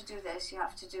us you have to do this, you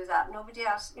have to do that. Nobody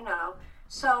else, you know.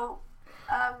 So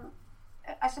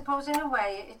I suppose in a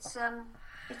way it's in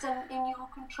your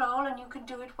control, and you can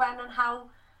do it when and how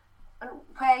and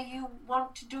where you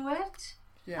want to do it.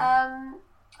 Yeah.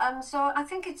 So I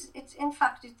think it's in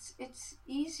fact it's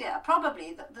easier.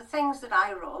 Probably the things that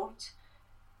I wrote,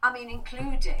 I mean,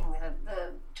 including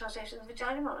the translation of the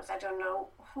Vagina Monarchs, I don't know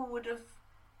who would have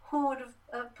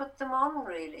put them on,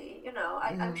 really. You know,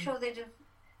 I'm sure they'd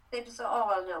have thought, oh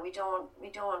well, no, we don't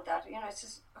want that. You know, it's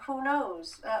just, who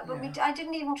knows? But I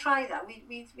didn't even try that.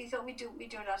 We thought we do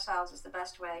it ourselves is the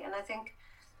best way, and I think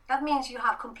that means you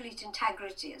have complete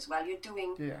integrity as well. You're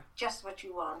doing just what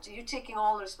you want. You're taking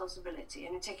all the responsibility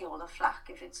and you're taking all the flack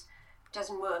if it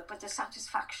doesn't work, but the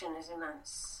satisfaction is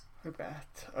immense. I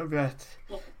bet.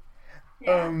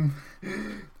 Yeah.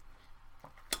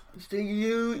 So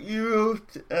you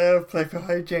wrote a play for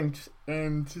Hijinks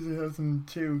in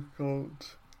 2002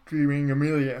 called Dreaming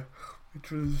Amelia,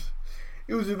 which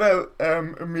was about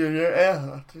Amelia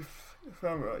Earhart, if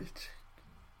I'm right.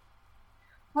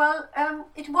 Well,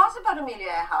 it was about Amelia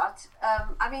Earhart.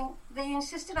 I mean, they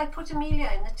insisted I put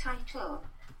Amelia in the title.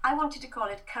 I wanted to call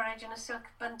it Courage in a Silk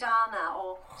Bandana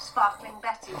or Sparkling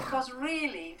Betty, because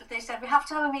really, but they said we have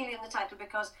to have Amelia in the title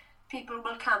because people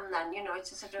will come then, you know,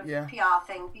 it's a sort of PR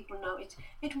thing, people know it.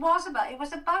 It was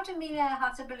about Amelia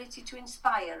Earhart's ability to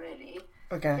inspire, really.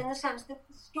 Okay. In the sense that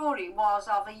the story was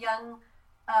of a young,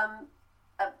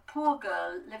 a poor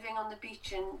girl living on the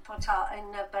beach in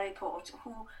Berryport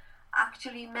who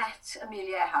actually met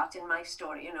Amelia Earhart in my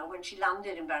story, you know, when she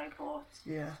landed in Berryport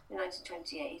in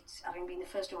 1928, having been the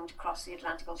first woman to cross the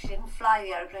Atlantic. She didn't fly the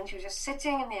aeroplane, she was just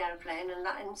sitting in the aeroplane, and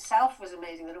that in itself was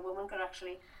amazing, that a woman could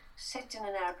actually sit in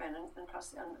an aeroplane and cross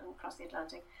the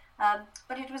Atlantic.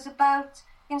 But it was about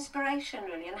inspiration,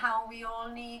 really, and how we all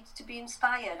need to be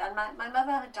inspired. And my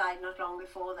mother had died not long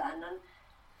before then, and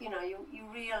you know, you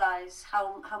realise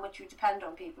how much you depend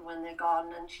on people when they're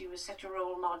gone, and she was such a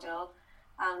role model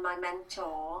and my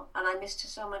mentor, and I missed her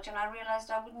so much, and I realised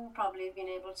I wouldn't probably have been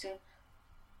able to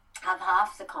have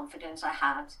half the confidence I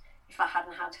had if I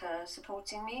hadn't had her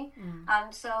supporting me.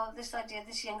 And so this idea,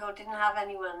 this young girl didn't have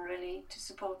anyone really to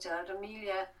support her, and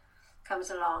Amelia comes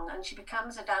along and she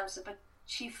becomes a dancer, but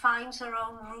she finds her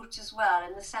own route as well,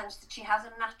 in the sense that she has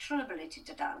a natural ability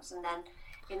to dance. And then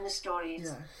in the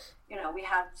stories, you know, we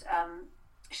had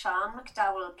Sian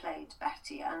McDowell played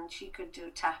Betty, and she could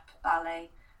do tap, ballet,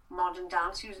 modern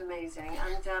dance. She was amazing,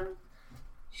 and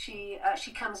she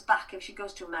comes back, if she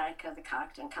goes to America, the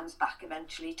character, and comes back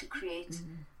eventually to create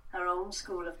her own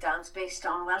school of dance based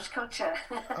on Welsh culture.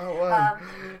 Oh, wow.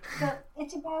 So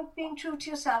it's about being true to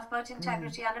yourself, about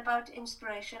integrity, and about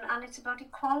inspiration, and it's about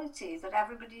equality, that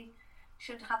everybody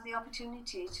should have the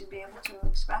opportunity to be able to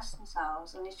express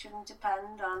themselves, and it shouldn't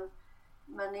depend on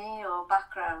money or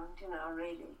background, you know,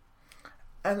 really.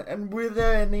 And were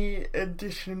there any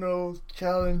additional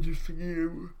challenges for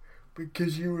you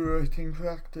because you were writing for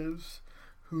actors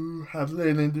who had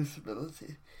learning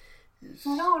disability?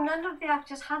 No, none of the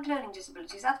actors had learning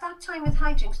disabilities. At that time with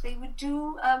Hijinks, they would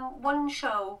do one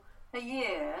show a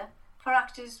year for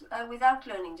actors without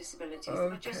learning disabilities. Okay. They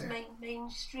were just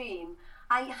mainstream.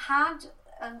 I had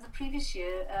the previous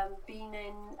year been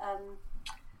in...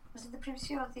 was it the previous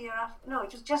year or the year after? No,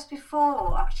 it was just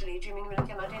before, actually, Dreaming Amelia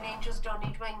came out, in Angels Don't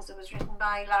Need Wings, that was written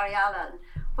by Larry Allen,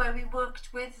 where we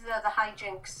worked with the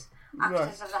Hijinks,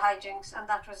 actors of the Hijinks, and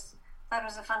that was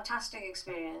a fantastic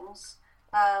experience.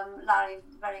 Larry,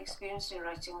 very experienced in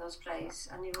writing those plays,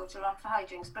 and he wrote a lot for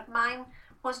Hijinks, but mine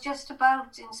was just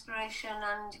about inspiration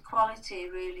and equality,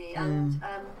 really, and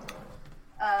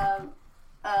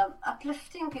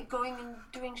uplifting people, going and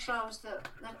doing shows that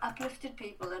uplifted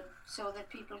people, so that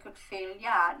people could feel,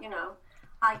 you know,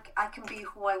 I can be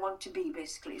who I want to be,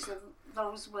 basically. So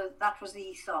that was the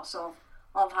ethos of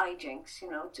Hijinks, you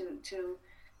know,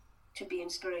 to be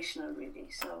inspirational, really.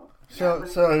 So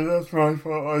sorry, that's my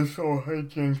fault. I saw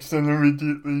Hijinks and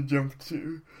immediately jumped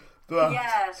to that.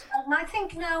 Yes, and I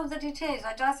think now that it is,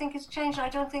 I think it's changed. I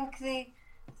don't think they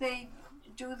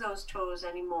do those tours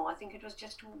anymore. I think it was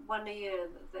just one a year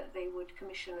that they would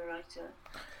commission a writer,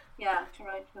 to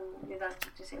write without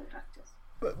disabled actors.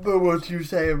 But what you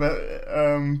say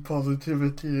about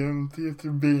positivity and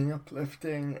theatre being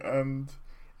uplifting and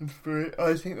inspiring,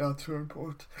 I think that's so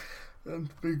important. And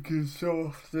because so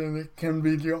often it can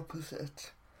be the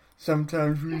opposite.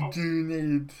 Sometimes we do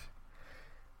need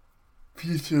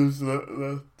pieces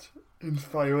that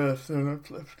inspire us and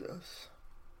uplift us.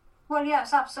 Well,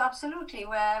 yes, absolutely,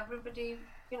 where everybody,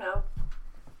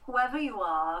 whoever you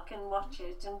are, can watch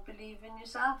it and believe in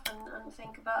yourself and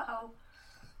think about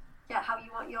how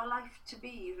you want your life to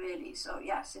be, really. So,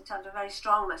 yes, it had a very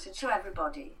strong message to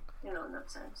everybody, in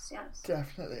that sense, yes.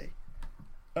 Definitely.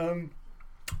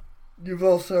 You've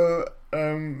also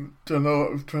done a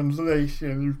lot of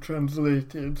translation. You've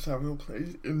translated several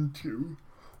plays into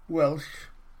Welsh.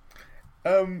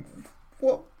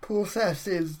 What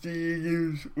processes do you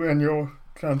use when you're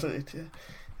translating?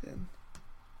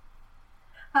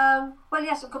 Well,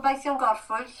 yes, Gobeithio'n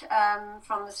Gorffwll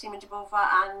from the Seaman de Beauvoir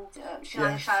and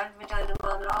Shania Shard, Vagina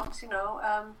Monologues,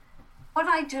 what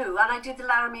I do, and I did the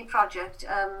Laramie project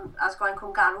as Gwaun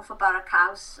Cwm Garw for Barrack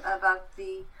House about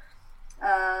the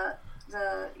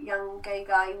young gay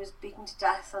guy who was beaten to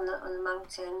death on the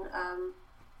mountain,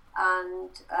 and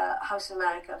House of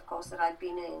America, of course, that I'd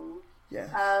been in.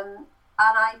 Yes.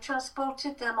 And I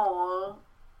transported them all.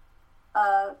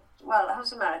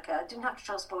 House of America, I didn't have to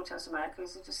transport House of America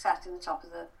because it was set in the top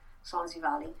of the Swansea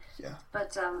Valley. Yeah.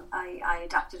 But I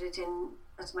adapted it in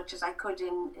as much as I could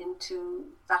into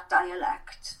that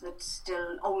dialect that's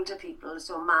still older people.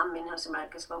 So Mam in House of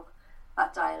America spoke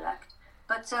that dialect.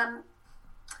 But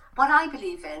what I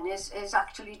believe in is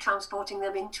actually transporting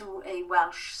them into a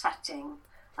Welsh setting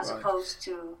as opposed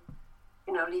to,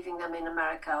 leaving them in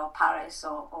America or Paris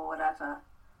or whatever.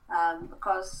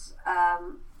 Because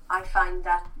I find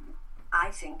that I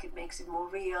think it makes it more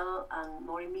real and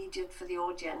more immediate for the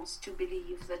audience to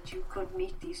believe that you could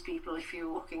meet these people if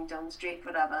you're walking down the street,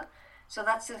 whatever. So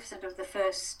that's sort of the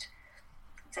first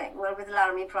thing. Well, with the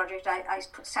Laramie project, I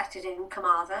set it in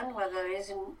Carmarthen, where there is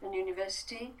a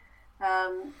university,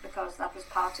 because that was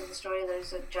part of the story.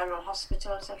 There's a general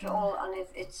hospital, etc. And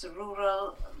it's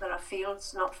rural. There are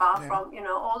fields not far from,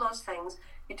 all those things.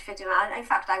 It fit in. In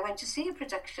fact, I went to see a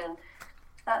production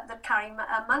that Carrie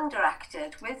Munn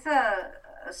directed with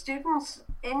students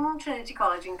in Trinity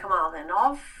College in Carmarthen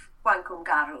of Gwaun Cwm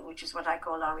Garw, which is what I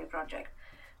call Laramie Project,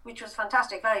 which was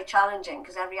fantastic, very challenging,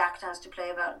 because every actor has to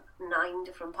play about 9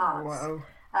 different parts. Wow.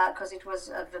 Because it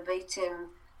was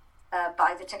verbatim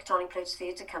by the Tectonic Plates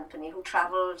Theatre Company, who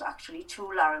travelled actually to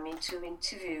Laramie to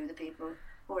interview the people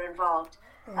who were involved.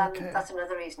 Okay. That's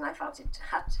another reason I felt it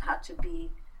had to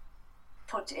be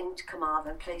put into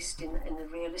Carmarthen, placed in a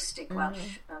realistic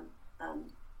Welsh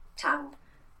town.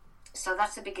 So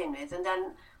that's to begin with. And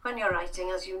then when you're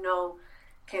writing, as you know,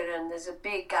 Kieran, there's a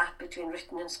big gap between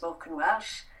written and spoken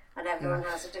Welsh, and everyone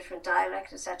has a different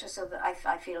dialect, etc. So that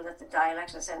I feel that the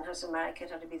dialect, as in House of America,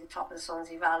 had to be the top of the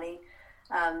Swansea Valley.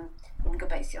 In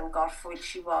Gobeithio'n Gorffwll,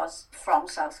 she was from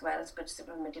South Wales, but sort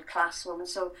of a middle class woman.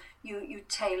 So you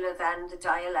tailor then the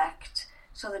dialect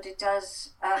so that it does.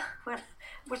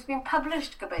 It's been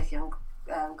published, Gobeithio'n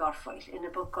Gorffwll, in a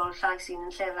book called Llais Un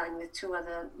yn Llefain with 2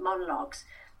 other monologues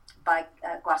by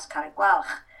Gwas Carreg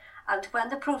Gwalch. And when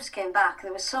the proofs came back,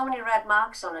 there were so many red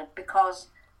marks on it because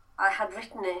I had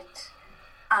written it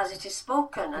as it is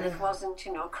spoken, and it wasn't,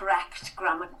 correct,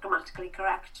 grammatically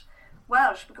correct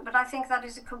Welsh. But I think that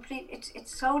is a complete.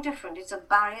 It's so different. It's a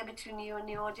barrier between you and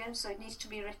the audience, so it needs to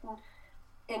be written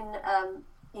in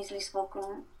easily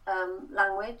spoken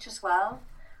language as well.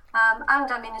 And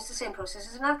I mean, it's the same process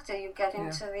as an actor. You get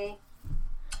into the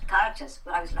characters.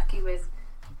 But I was lucky with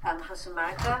House of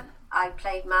America. I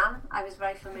played Mam. I was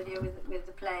very familiar with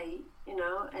the play,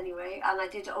 anyway. And I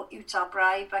did Utah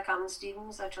Bride by Carmen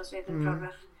Stevens. I translated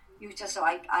Prograch Utah. So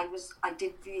I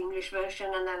did the English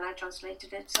version and then I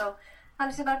translated it. So, and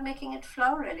it's about making it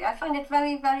flow, really. I find it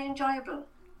very, very enjoyable.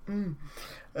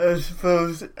 I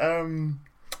suppose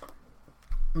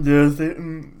there's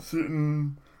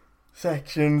certain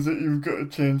sections that you've got to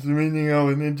change the meaning of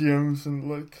in idioms,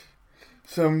 and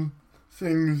some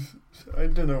things, I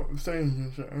don't know what I'm saying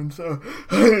here, Sharon, so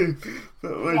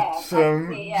but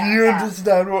do you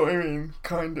understand what I mean?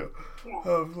 Kind of.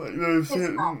 Of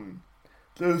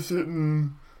there's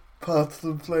certain parts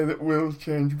of the play that will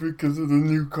change because of the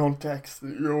new context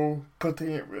that you're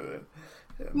putting it with.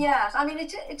 Yes, I mean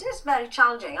it is very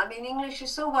challenging. I mean, English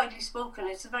is so widely spoken,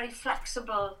 it's a very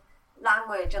flexible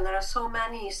language, and there are so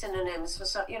many synonyms for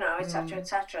etc.,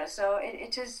 etc. So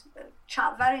it is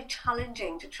very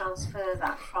challenging to transfer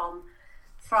that from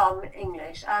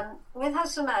English. With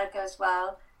House of America as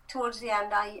well, towards the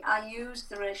end, I used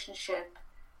the relationship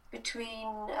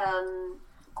between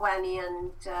Gwenny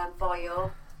and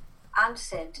Boyo and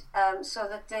Sid, so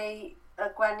that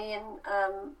Gwenny and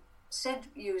Sid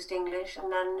used English,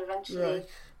 and then eventually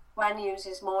Gwen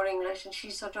uses more English, and she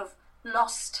sort of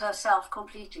lost herself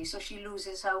completely, so she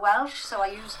loses her Welsh. So I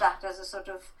used that as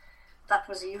that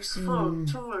was a useful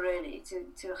tool, really,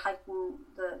 to heighten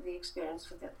the experience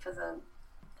for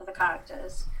the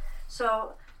characters.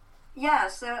 So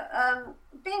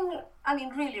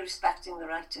really respecting the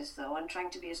writers, though, and trying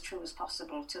to be as true as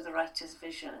possible to the writer's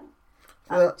vision.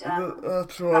 That's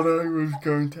what I was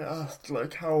going to ask,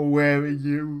 like, how aware are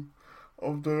you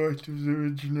of the writer's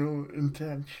original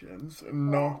intentions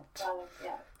and not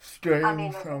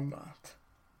straying from that?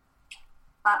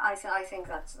 I think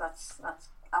that's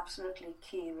absolutely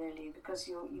key, really, because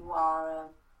you are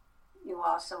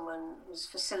someone who's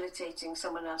facilitating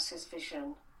someone else's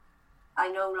vision. I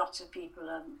know lots of people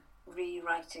are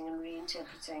rewriting and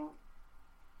reinterpreting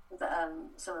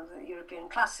some of the European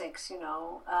classics, and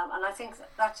I think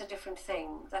that's a different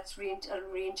thing. That's a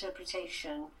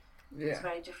reinterpretation. Yeah. It's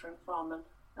very different from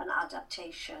an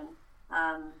adaptation.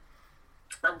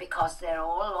 And because they're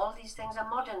all these things are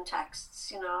modern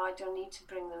texts, I don't need to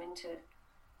bring them into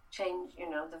change,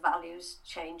 the values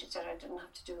change, etc. I didn't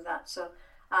have to do that. So,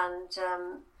 and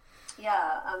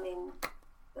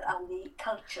the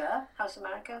culture, House of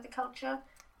America, the culture,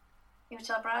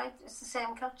 Utah Bride, it's the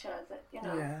same culture that,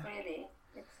 really,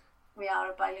 we are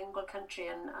a bilingual country,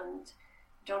 and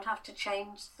don't have to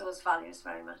change those values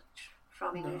very much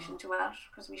from English into Welsh,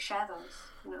 because we share those,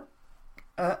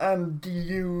 And do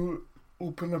you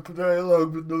open up a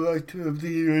dialogue with the writer of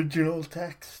the original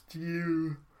text? Do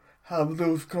you have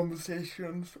those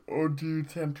conversations, or do you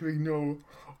tend to ignore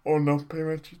or not pay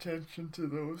much attention to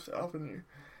those avenues?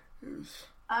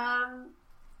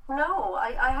 No,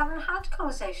 I haven't had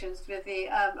conversations with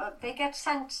they get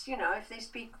sent, if they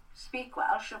speak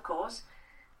Welsh, of course,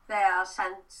 they are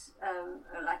sent,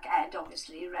 like Ed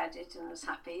obviously read it and was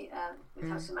happy with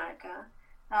House of America.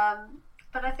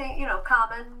 But I think,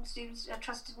 Carmen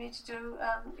trusted me to do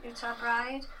Utah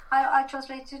Bride. I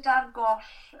translated Argoll,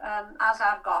 as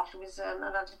Argoll. It was an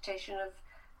adaptation of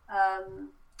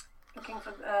Looking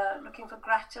for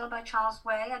Gretel by Charles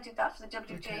Way. I did that for the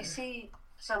WJC. Okay.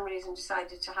 For some reason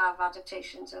decided to have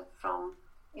adaptations from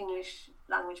English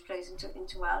language plays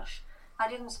into Welsh. I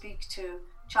didn't speak to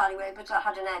Charlie Way, but I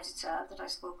had an editor that I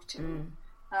spoke to.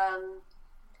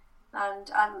 And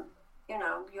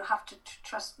you have to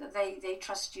trust that they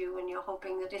trust you, and you're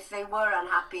hoping that if they were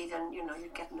unhappy, then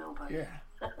you'd get nobody. Yeah.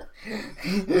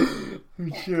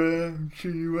 I'm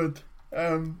sure you would.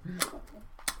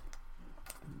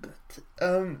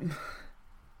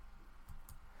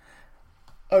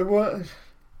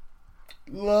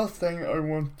 Last thing I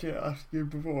want to ask you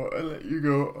before I let you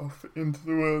go off into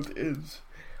the world is,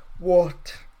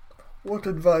 what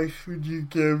advice would you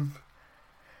give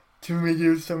to me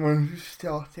as someone who's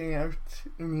starting out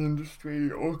in the industry,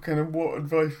 or kind of what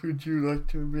advice would you like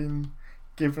to have been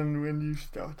given when you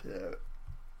started out?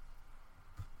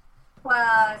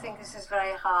 Well, I think this is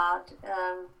very hard.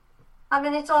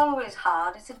 It's always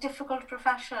hard. It's a difficult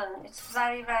profession. It's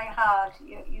very, very hard.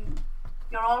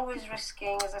 You're always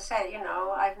risking, as I say,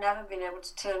 I've never been able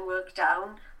to turn work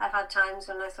down. I've had times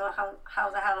when I thought, how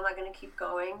the hell am I going to keep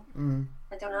going?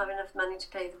 I don't have enough money to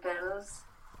pay the bills.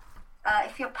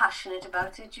 If you're passionate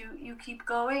about it, you keep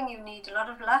going. You need a lot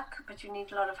of luck, but you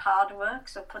need a lot of hard work.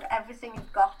 So put everything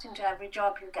you've got into every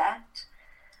job you get.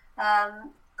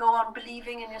 Go on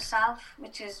believing in yourself,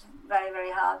 which is very,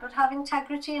 very hard. But have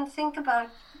integrity and think about,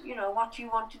 what you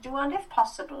want to do. And if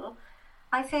possible,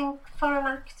 I think for an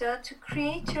actor to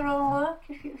create your own work,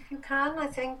 if you can, I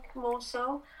think more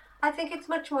so. I think it's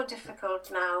much more difficult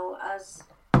now as,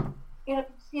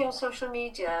 social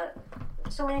media.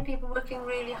 So many people working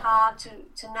really hard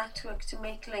to network, to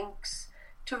make links,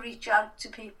 to reach out to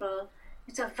people.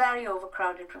 It's a very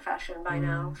overcrowded profession by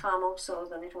now, far more so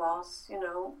than it was,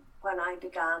 when I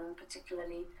began,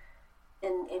 particularly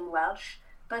in Welsh.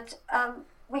 But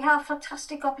we have a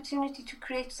fantastic opportunity to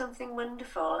create something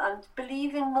wonderful, and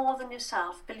believe in more than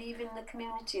yourself, believe in the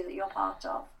community that you're part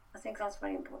of. I think that's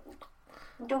very important.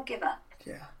 And don't give up.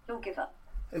 Yeah. Don't give up.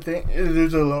 I think it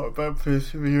is a lot about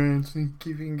perseverance and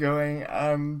keeping going,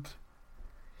 and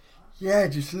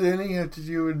just learning how to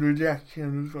deal with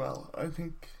rejection as well. I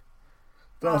think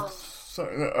that's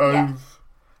something that I've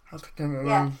had to kind of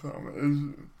learn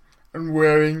from, and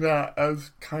wearing that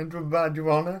as kind of a badge of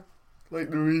honour. like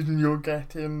the reason you're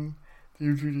getting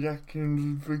these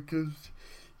rejections is because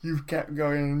you've kept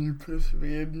going and you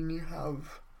persevered and you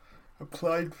have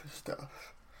applied for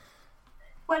stuff.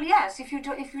 Well, yes. If you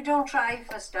don't try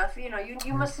for stuff,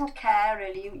 you mustn't care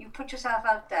really. You put yourself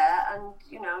out there, and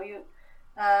you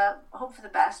hope for the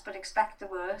best, but expect the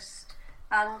worst,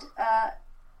 and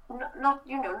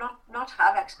not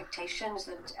have expectations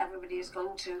that everybody is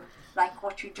going to like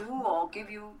what you do or give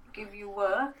you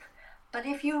work. But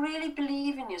if you really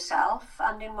believe in yourself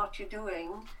and in what you're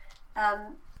doing,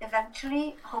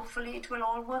 eventually, hopefully, it will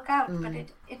all work out. But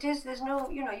it is. There's no.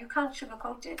 You can't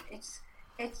sugarcoat it. It's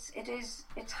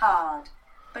hard.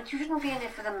 But you shouldn't be in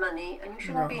it for the money, and you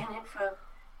shouldn't be in it for,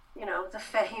 the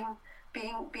fame,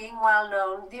 being well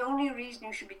known. The only reason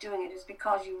you should be doing it is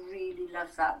because you really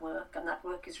love that work, and that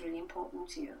work is really important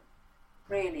to you.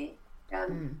 Really.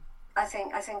 I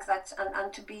think that's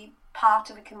and to be part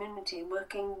of a community,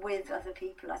 working with other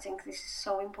people. I think this is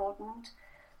so important.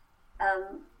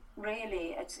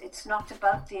 Really, it's not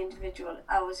about the individual.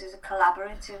 Ours is a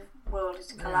collaborative world.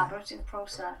 It's a collaborative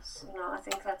process. I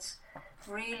think that's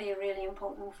really, really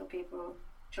important for people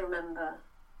to remember.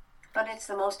 But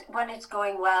when it's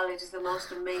going well, it is the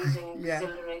most amazing,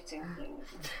 exhilarating thing.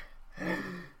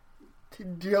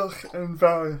 Diolch yn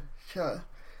fawr, Siar.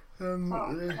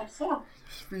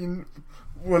 It's been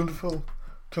wonderful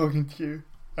talking to you.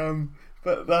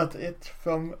 But that's it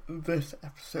from this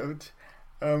episode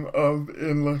of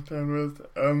In Lockdown With.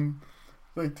 I'd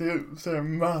like to say a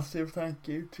massive thank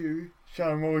you to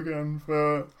Siar Morgan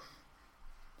for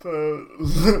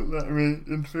letting me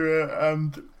interview her,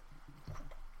 and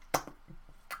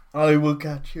I will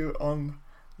catch you on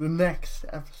the next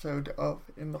episode of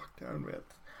In Lockdown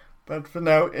With. But for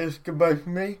now, it's goodbye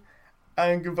from me,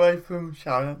 and goodbye from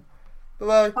Sharon.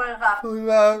 Bye-bye.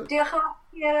 Bye-bye.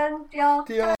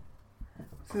 Diolch.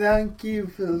 Thank you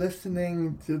for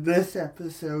listening to this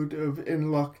episode of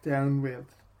In Lockdown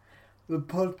With. The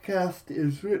podcast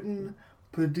is written,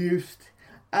 produced,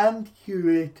 and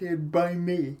curated by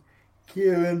me,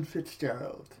 Kieran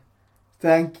Fitzgerald.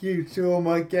 Thank you to all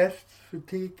my guests for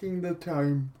taking the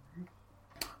time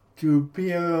to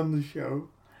appear on the show.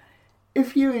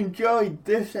 If you enjoyed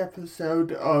this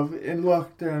episode of In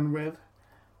Lockdown With,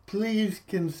 please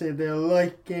consider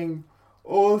liking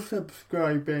or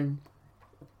subscribing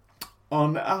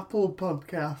on Apple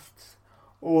Podcasts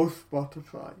or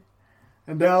Spotify.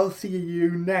 And I'll see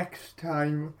you next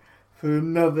time for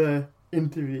another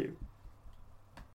interview.